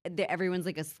 everyone's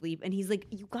like asleep, and he's like,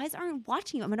 "You guys aren't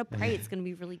watching. I'm gonna pray. It's gonna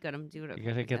be really good. I'm doing it." You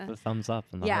gotta get the thumbs up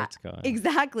and the Yeah, hearts going.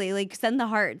 exactly. Like send the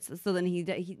hearts. So then he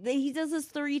does this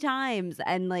 3 times,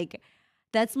 and like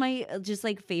that's my just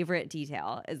like favorite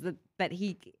detail is that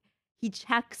he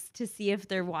checks to see if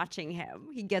they're watching him.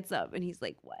 He gets up and he's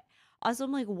like, "What?" Also,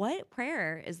 I'm like, "What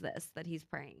prayer is this that he's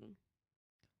praying?"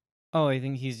 Oh, I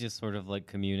think he's just sort of like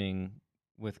communing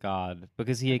with God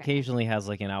because he Okay. occasionally has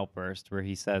like an outburst where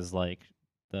he says like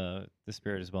the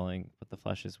spirit is willing but the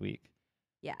flesh is weak.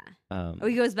 Yeah. Um, Oh,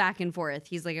 he goes back and forth.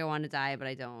 He's like, "I want to die, but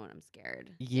I don't. I'm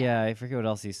scared." yeah, I forget what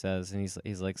else he says, and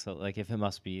he's like, so like if it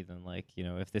must be, then like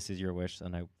if this is your wish,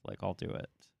 then I'll do it.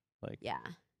 Like Yeah.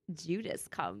 Judas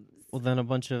comes. well, then a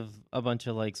bunch of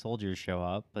like soldiers show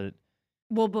up, but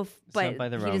Well, sent but by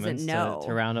the he Romans doesn't know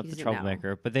to round up He the doesn't know.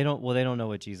 troublemaker. But they don't know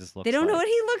what Jesus looks They don't like. know what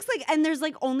he looks like, and there's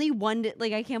like only one.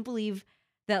 Like I can't believe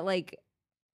that like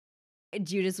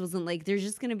Judas wasn't like. There's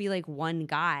just gonna be like one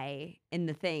guy in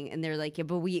the thing, and they're like, "Yeah,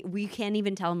 but we can't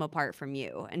even tell him apart from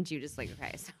you." And Judas like,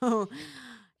 "Okay," so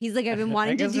he's like, "I've been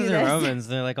wanting to do the this." Romans,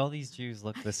 they're like, all these Jews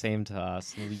look the same to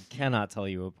us, and we cannot tell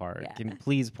you apart. Yeah. Can you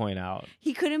please point out?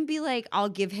 He couldn't be like, "I'll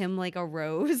give him like a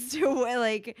rose," to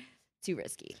like too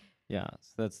risky. Yeah,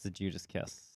 so that's the Judas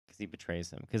kiss because he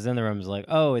betrays him. Because then the Romans are like,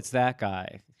 oh, it's that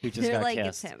guy who just They're got like,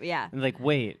 kissed. "It's him." Yeah. And like,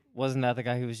 wait, wasn't that the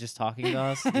guy who was just talking to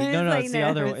us? It's No, like, it's the no,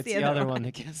 other. it's It's the the other other one. one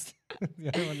that kissed. The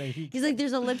other one that he He's like,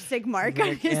 "There's a lipstick mark like, on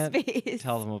I his can't face."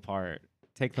 tell them apart.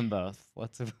 Take them both.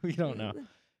 We don't know.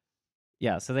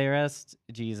 Yeah, so they arrest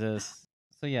Jesus.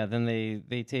 So yeah, then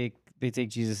they take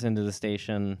Jesus into the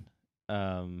station,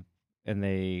 and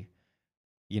they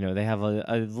have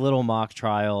a little mock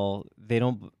trial. They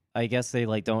don't. I guess they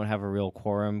like don't have a real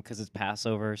quorum because it's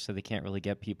Passover, so they can't really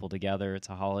get people together. It's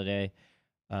a holiday,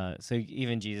 so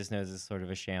even Jesus knows it's sort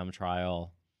of a sham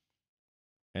trial,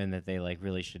 and that they like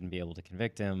really shouldn't be able to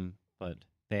convict him. But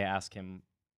they ask him,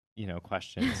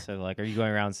 questions. So like, are you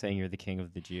going around saying you're the king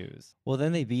of the Jews? Well,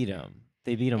 then they beat him.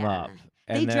 They beat him Yeah. up.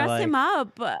 They And they're dress like, him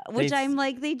up, which they I'm s-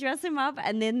 like, they dress him up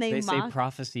and then they They say mock.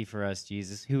 prophecy for us,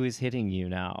 Jesus. Who is hitting you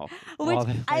now? Which While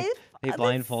they, they that's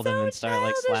blindfold him so and start like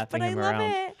childish, slapping but him I love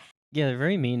around. it. Yeah, they're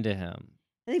very mean to him.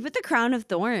 And they put the crown of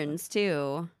thorns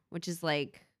too, which is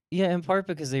like, Yeah, in part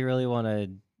because they really want to.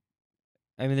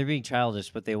 I mean, they're being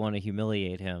childish, but they want to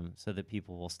humiliate him so that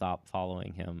people will stop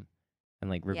following him and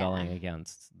like rebelling Yeah.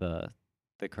 against the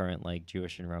current like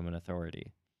Jewish and Roman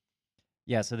authority.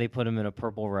 Yeah, so they put him in a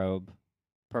purple robe.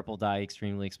 Purple dye,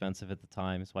 extremely expensive at the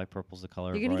time. That's why purple's the color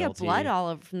you're of gonna royalty. get blood all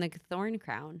over from the thorn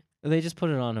crown. They just put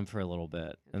it on him for a little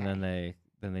bit, and then Okay.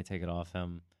 they take it off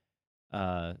him.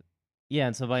 Yeah,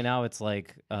 and so by now it's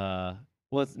like now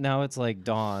it's like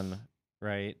dawn,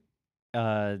 right?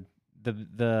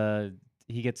 The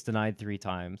he gets denied 3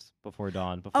 times before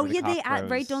dawn. Before Oh the yeah, cock they right?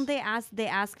 crows. Don't they ask? They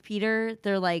ask Peter.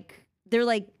 They're like,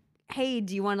 "Hey,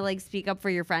 do you want to like speak up for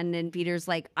your friend?" And Peter's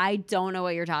like, "I don't know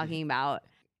what you're talking about."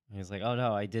 He's like, oh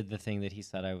no, I did the thing that he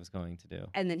said I was going to do.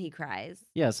 And then he cries.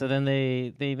 Yeah, so then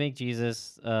they make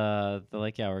Jesus. They're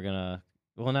like, yeah, we're gonna.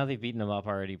 Well, now they've beaten him up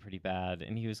already pretty bad,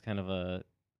 and he was kind of a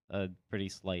pretty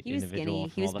slight He was individual. skinny.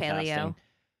 From He was all the paleo.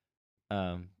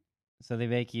 fasting. So they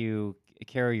make you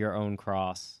carry your own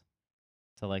cross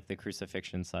to like the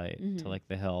crucifixion site, to Mhm. like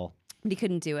the hill, But he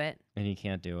couldn't do it. and he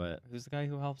can't do it. Who's the guy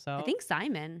who helps out? I think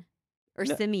Simon or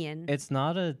No, Simeon. it's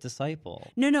not a disciple.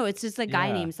 No, it's just a guy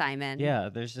Yeah. named Simon. Yeah,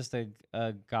 there's just a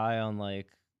guy on like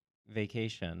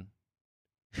vacation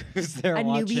who's there A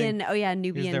watching. Nubian. Oh yeah, Who's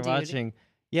Nubian there dude. watching?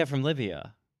 Yeah, from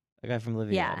Libya. A guy from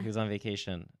Libya Yeah. who's on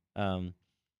vacation.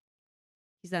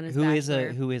 He's on his Who is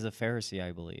bachelor. a Pharisee,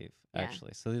 I believe, Yeah.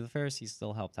 actually. So the Pharisees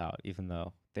still helped out, even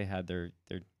though they had their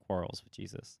quarrels with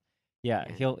Jesus. Yeah,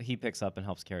 Yeah. he picks up and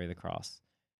helps carry the cross,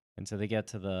 and so they get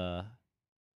to the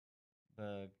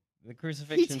He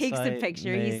crucifixion takes site. a and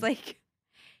picture. they- He's like,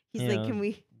 you know, "Can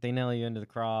we?" They nail you into the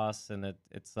cross, and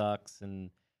it sucks.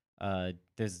 And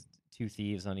there's 2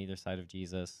 thieves on either side of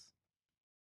Jesus,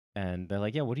 and they're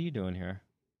like, "Yeah, what are you doing here?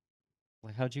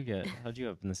 Like, how'd you end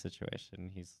up in this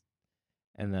situation?"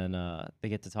 And then they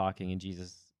get to talking, and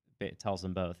Jesus tells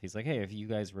them both. He's like, "Hey, if you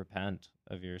guys repent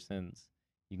of your sins,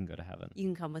 you can go to heaven." You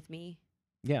can come with me.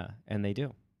 Yeah, and they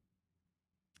do,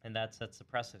 and that sets a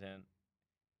precedent,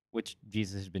 which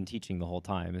Jesus has been teaching the whole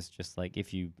time. Is just like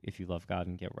if you love God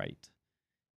and get right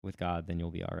with God, then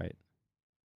you'll be all right.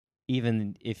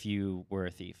 Even if you were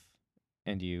a thief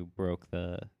and you broke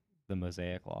the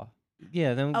Mosaic law.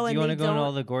 Yeah, then Oh, do and you want they to go into don't-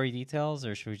 all the gory details,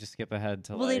 or should we just skip ahead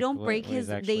to Well, they like, don't what- break what he's his.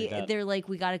 actually got? They're like,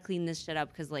 "We got to clean this shit up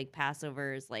because like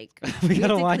Passover is like We gotta have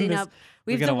to wind clean this- up. we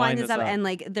We have gotta to wind wind this this up, up. and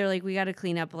like they're like, we got to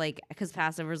clean up like because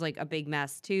Passover is like a big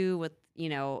mess too with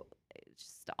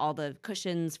just all the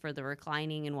cushions for the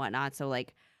reclining and whatnot. So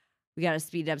like we got to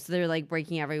speed it up. So they're like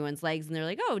breaking everyone's legs, and they're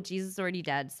like, "Oh, Jesus is already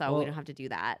dead, so we Well, don't have to do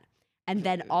that." And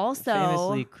then also,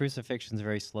 famously, crucifixion's a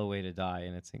very slow way to die,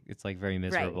 and it's like very right?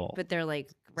 miserable. But they're like,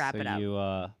 wrap so it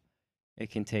up, it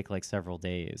can take like several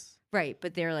days. right?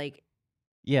 But they're like,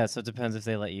 Yeah, so it depends if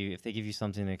they give you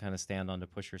something to kind of stand on to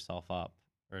push yourself up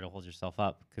or to hold yourself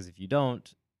up. Because if you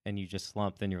don't and you just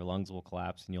slump, then your lungs will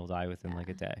collapse and you'll die within like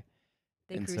a day.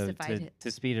 they And so crucified it. to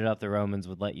speed it up, the Romans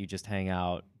would let you just hang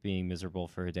out, being miserable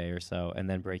for a day or so, and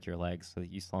then break your legs so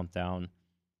that you slump down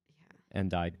Yeah. and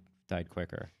died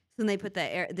quicker. So then they put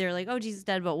they're like, "Oh, Jesus is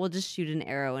dead, but we'll just shoot an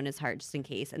arrow in his heart just in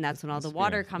case." And that's when all the Spear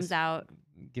water him. comes out.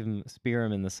 Spear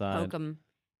him in the side. Poke him.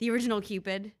 The original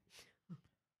Cupid.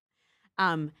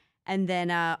 And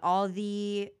then all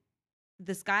the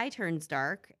sky turns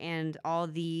dark, and all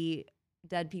the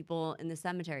dead people in the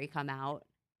cemetery come out.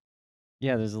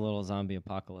 Yeah, there's a little zombie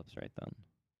apocalypse right then. So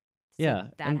Yeah,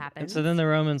 that and happens. so then the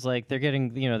Romans, like, they're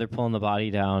getting, they're pulling the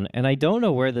body down, and I don't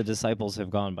know where the disciples have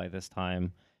gone by this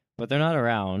time, but they're not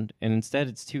around, and instead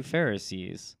it's two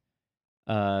Pharisees.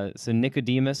 So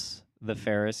Nicodemus the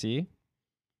Pharisee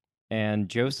and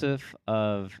Joseph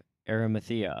of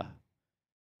Arimathea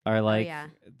are like, yeah.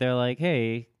 they're like,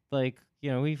 hey, like,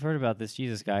 we've heard about this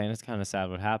Jesus guy, and it's kind of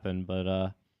sad what happened,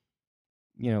 but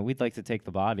we'd like to take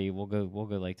the body. We'll go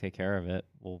like take care of it.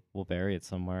 We'll bury it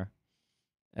somewhere.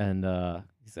 And I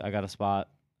got a spot.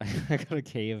 I got a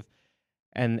cave.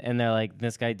 And they're like,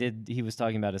 this guy he was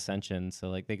talking about ascension, so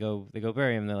like they go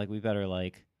bury him. They're like, we better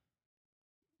like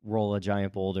roll a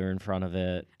giant boulder in front of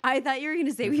it. I thought you were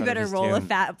gonna say in we front of better his roll a tomb.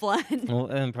 fat blood. Well,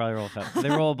 and then probably roll a fat. They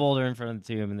roll a boulder in front of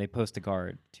the tomb, and they post a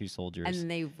guard, 2 soldiers. And then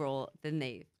they roll. Then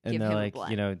they And give they're him like,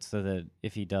 a blood. so that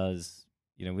if he does,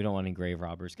 we don't want any grave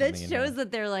robbers That coming in. shows here.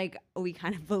 that they're like, we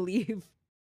kind of believe.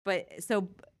 But so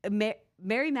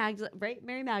Mary Magdalene, right?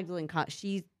 Mary Magdalene,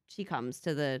 she comes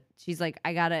to she's like,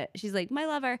 she's like, my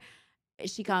lover.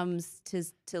 She comes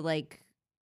to like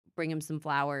bring him some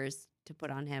flowers to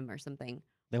put on him or something.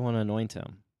 They want to anoint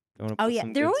him. They want to Oh put yeah,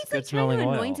 some they're good, always like trying to good-smelling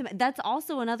anoint oil. him. That's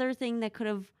also another thing that could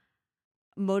have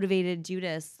motivated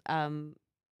Judas.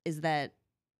 Is that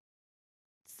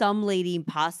some lady,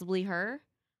 possibly her,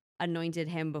 anointed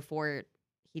him before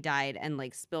he died and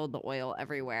like spilled the oil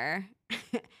everywhere,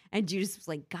 and Judas was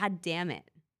like, "God damn it!"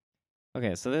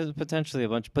 Okay, so there's potentially a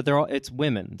bunch, but it's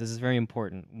women. This is very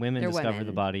important. Women They're discover the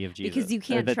women. body of Jesus. Because you or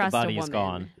can't that trust the body a is woman.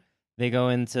 gone. They go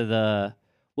into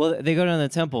they go down the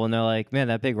temple and they're like, man,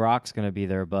 that big rock's gonna be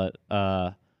there, but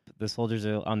the soldiers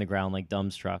are on the ground like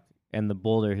dumbstruck, and the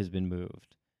boulder has been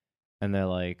moved, and they're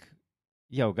like,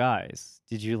 yo, guys,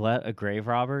 did you let a grave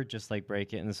robber just like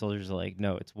break it? And the soldiers are like,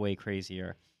 no, it's way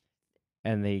crazier,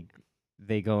 and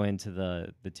they go into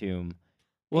the tomb.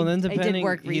 Well, then I did depending,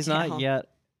 work he's retail. not yet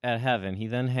at heaven. He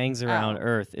then hangs around Oh.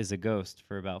 Earth as a ghost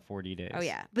for about 40 days. Oh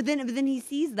yeah, but then he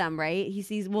sees them, right? He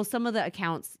sees. Well, some of the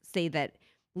accounts say that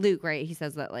Luke, right? He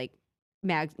says that like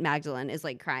Magdalene is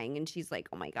like crying, and she's like,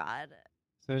 "Oh my god."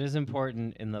 So it is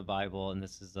important in the Bible, and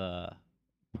this is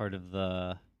part of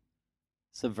the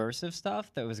subversive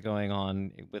stuff that was going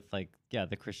on with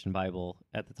the Christian Bible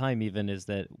at the time, even, is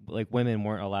that like women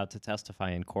weren't allowed to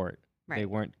testify in court. They Right.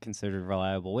 weren't considered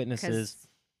reliable witnesses. Because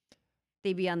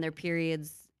they be on their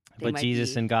periods. They But might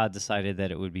Jesus be- and God decided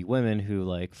that it would be women who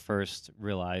like first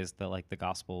realized that like the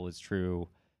gospel was true,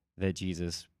 that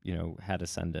Jesus, had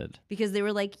ascended. because they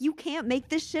were like, you can't make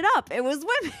this shit up. It was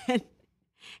women.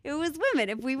 It was women.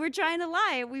 If we were trying to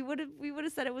lie, we would have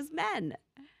said it was men.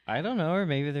 I don't know, or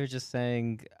maybe they're just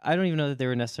saying, I don't even know that they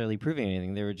were necessarily proving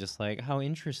anything. They were just like, how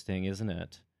interesting, isn't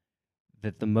it,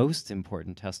 that the most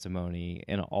important testimony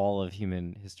in all of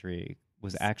human history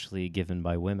was actually given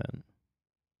by women.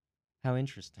 How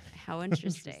interesting. How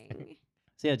interesting.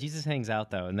 So yeah, Jesus hangs out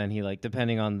though, and then he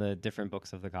depending on the different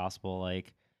books of the gospel,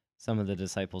 some of the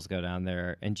disciples go down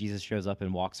there and Jesus shows up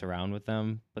and walks around with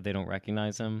them, but they don't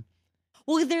recognize him.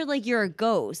 Well, they're like, you're a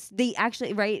ghost. They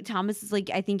actually, right? Thomas is like,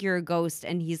 I think you're a ghost,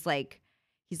 and he's like,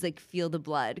 feel the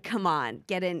blood. Come on,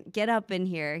 get up in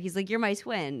here. He's like, you're my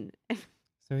twin.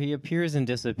 So he appears and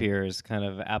disappears, kind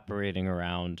of apparating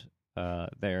around the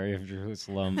area of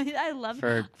Jerusalem I love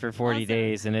for 40 Also,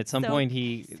 days, and at some so point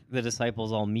the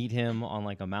disciples all meet him on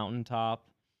like a mountaintop,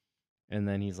 and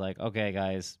then he's like, okay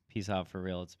guys, peace out for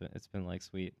real. It's been like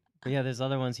sweet. But yeah, there's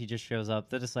other ones. He just shows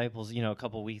up. The disciples, a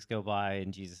couple weeks go by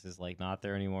and Jesus is like not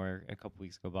there anymore. A couple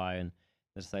weeks go by and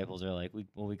the disciples are like,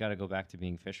 we got to go back to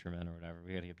being fishermen or whatever.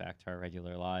 We got to get back to our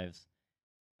regular lives.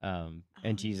 And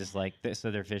Jesus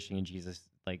so they're fishing and Jesus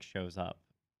shows up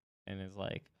and is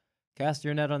like, cast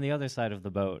your net on the other side of the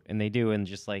boat. And they do, and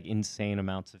just insane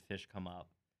amounts of fish come up.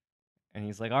 And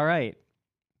he's like, all right,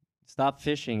 stop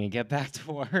fishing and get back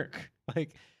to work.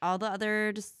 Like, all the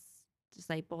other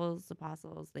disciples,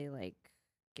 apostles, they like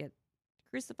get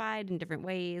crucified in different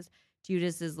ways.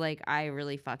 Judas is like, I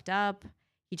really fucked up.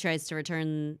 He tries to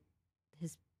return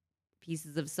his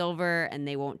pieces of silver and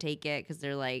they won't take it because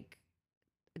they're like,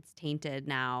 it's tainted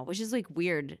now, which is like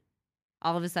weird.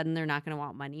 All of a sudden they're not going to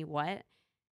want money. What?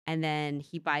 And then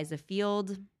he buys a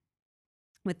field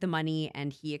with the money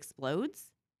and he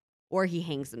explodes, or he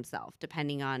hangs himself,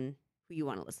 depending on who you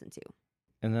want to listen to.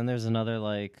 and then there's another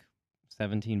like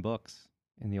 17 books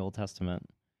in the Old Testament.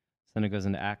 So then it goes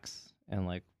into Acts and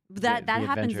like That the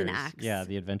happens in adventures- Acts. Yeah,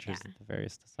 the adventures Yeah. of the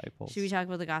various disciples. Should we talk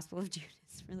about the Gospel of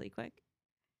Judas really quick?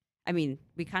 I mean,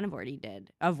 we kind of already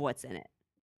did, of what's in it.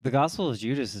 The Gospel of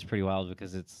Judas is pretty wild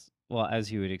because it's, well,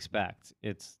 as you would expect,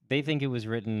 they think it was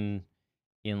written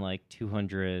in like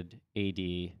 200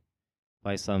 AD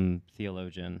by some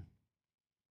theologian.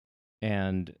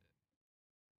 And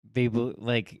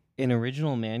like an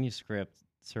original manuscript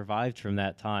survived from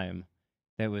that time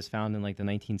that was found in like the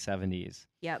 1970s.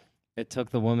 Yep. It took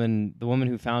the woman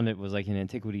who found it was like an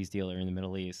antiquities dealer in the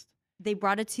Middle East. They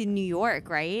brought it to New York,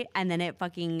 right? And then it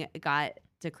fucking got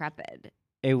decrepit.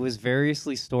 It was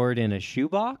variously stored in a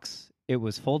shoebox. It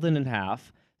was folded in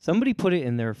half. Somebody put it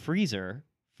in their freezer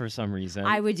for some reason.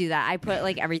 I would do that. I put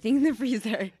like everything in the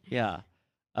freezer. Yeah.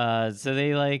 So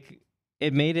they like,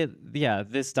 it made it, yeah,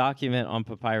 this document on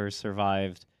papyrus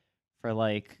survived for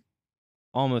like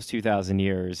almost 2,000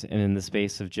 years. And in the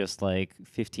space of just like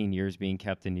 15 years being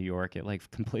kept in New York, it like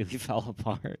completely fell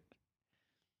apart.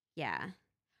 Yeah.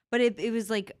 But it was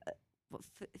like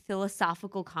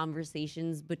philosophical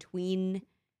conversations between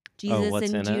Jesus what's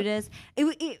and in it? Judas.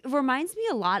 It reminds me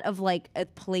a lot of like a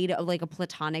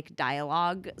Platonic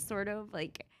dialogue, sort of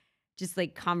like just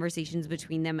like conversations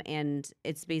between them. And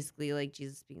it's basically like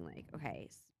Jesus being like, okay,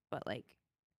 but like,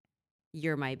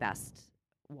 you're my best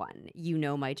one. You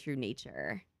know my true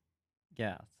nature.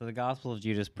 Yeah. So the Gospel of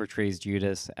Judas portrays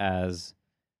Judas as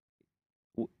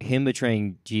him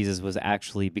betraying Jesus was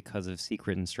actually because of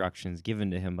secret instructions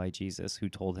given to him by Jesus, who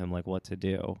told him like what to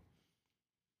do.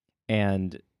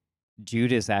 And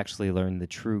Judas actually learned the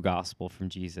true gospel from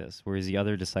Jesus, whereas the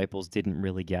other disciples didn't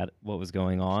really get what was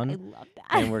going on. I love that.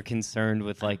 And were concerned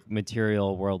with like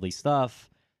material worldly stuff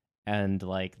and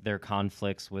like their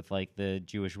conflicts with like the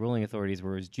Jewish ruling authorities,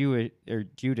 whereas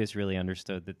Judas really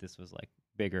understood that this was like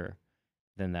bigger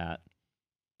than that.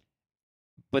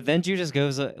 But then Judas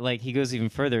goes he goes even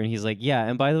further and he's like, yeah,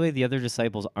 and by the way, the other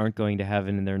disciples aren't going to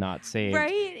heaven and they're not saved,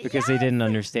 Right? because they didn't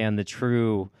understand the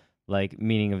true like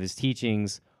meaning of his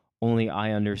teachings. Only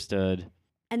I understood.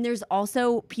 And there's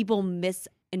also people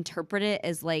misinterpret it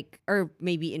as like, or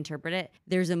maybe interpret it.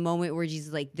 There's a moment where Jesus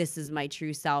is like, this is my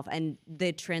true self. And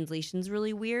the translation's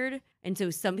really weird. And so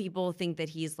some people think that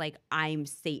he's like, I'm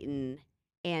Satan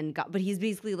and God. But he's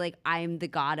basically like, I'm the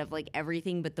God of like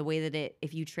everything. But the way that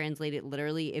if you translate it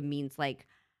literally, it means like,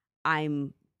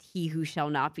 I'm he who shall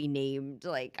not be named.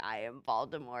 Like, I am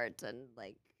Voldemort and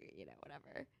like,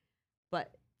 whatever.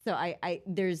 But so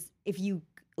if you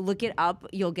look it up,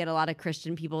 you'll get a lot of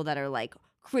Christian people that are like,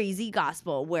 crazy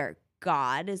gospel where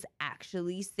God is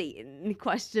actually Satan, ?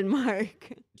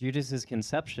 Judas's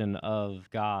conception of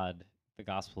God, the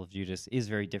Gospel of Judas, is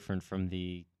very different from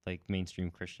the like mainstream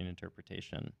Christian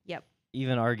interpretation. Yep.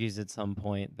 Even argues at some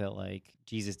point that like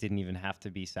Jesus didn't even have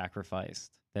to be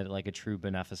sacrificed, that like a true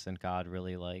beneficent God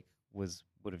really like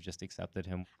would have just accepted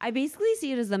him. I basically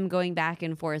see it as them going back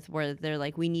and forth where they're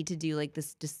like, we need to do like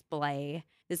this display,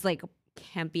 this like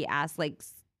campy ass like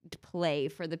play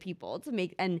for the people to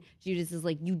make, and Judas is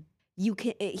like, you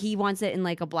can, he wants it in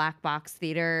like a black box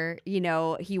theater,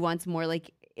 he wants more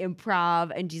like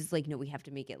improv, and Jesus is like, no, we have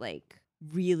to make it like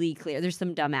really clear. There's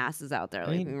some dumbasses out there,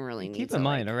 we really need keep to in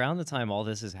mind, around the time all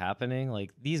this is happening,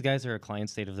 like these guys are a client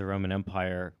state of the Roman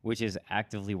Empire, which is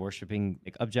actively worshiping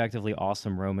like objectively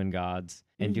awesome Roman gods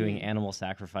and doing animal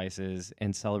sacrifices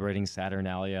and celebrating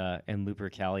Saturnalia and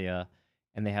Lupercalia,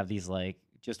 and they have these like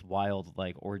just wild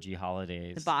like orgy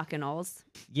holidays. the Bacchanals.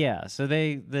 Yeah, so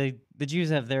the Jews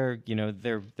have their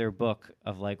their book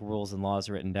of like rules and laws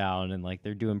written down, and like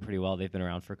they're doing pretty well. They've been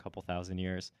around for a couple thousand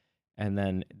years, and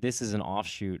then this is an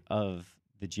offshoot of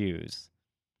the Jews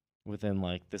within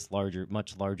like this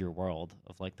much larger world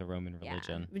of like the Roman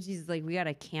religion. But Jesus is like, we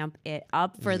gotta camp it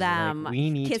up for Jesus is like, them. we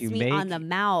need Kiss to me on the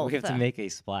mouth. We have to make a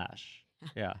splash.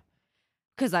 Yeah.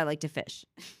 Because I like to fish.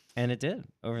 And it did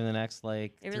over the next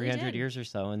like It really 300 did. years or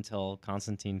so until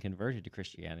Constantine converted to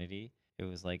Christianity. It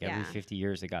was like every Yeah. 50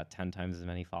 years it got 10 times as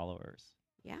many followers.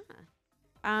 Yeah.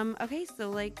 Okay, so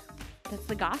like that's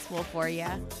the gospel for you.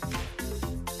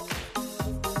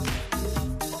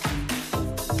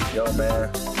 Yo, man,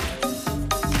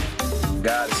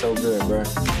 God is so good, bro.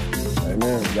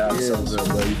 Amen. God is so Yes. good,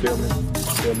 bro. You feel me?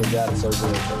 Feel me? God is so good, so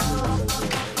good, so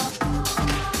good.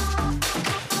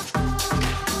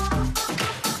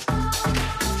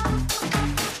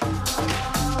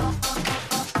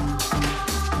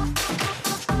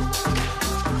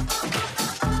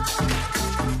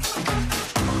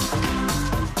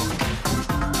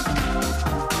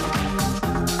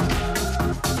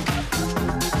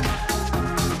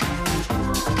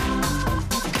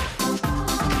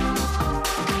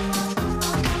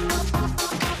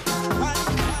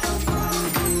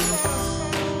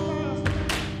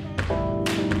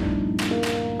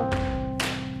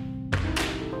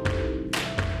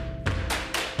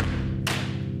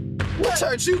 What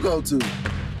church you go to?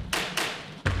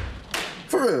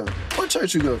 For real, what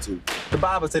church you go to? The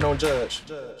Bible say don't judge.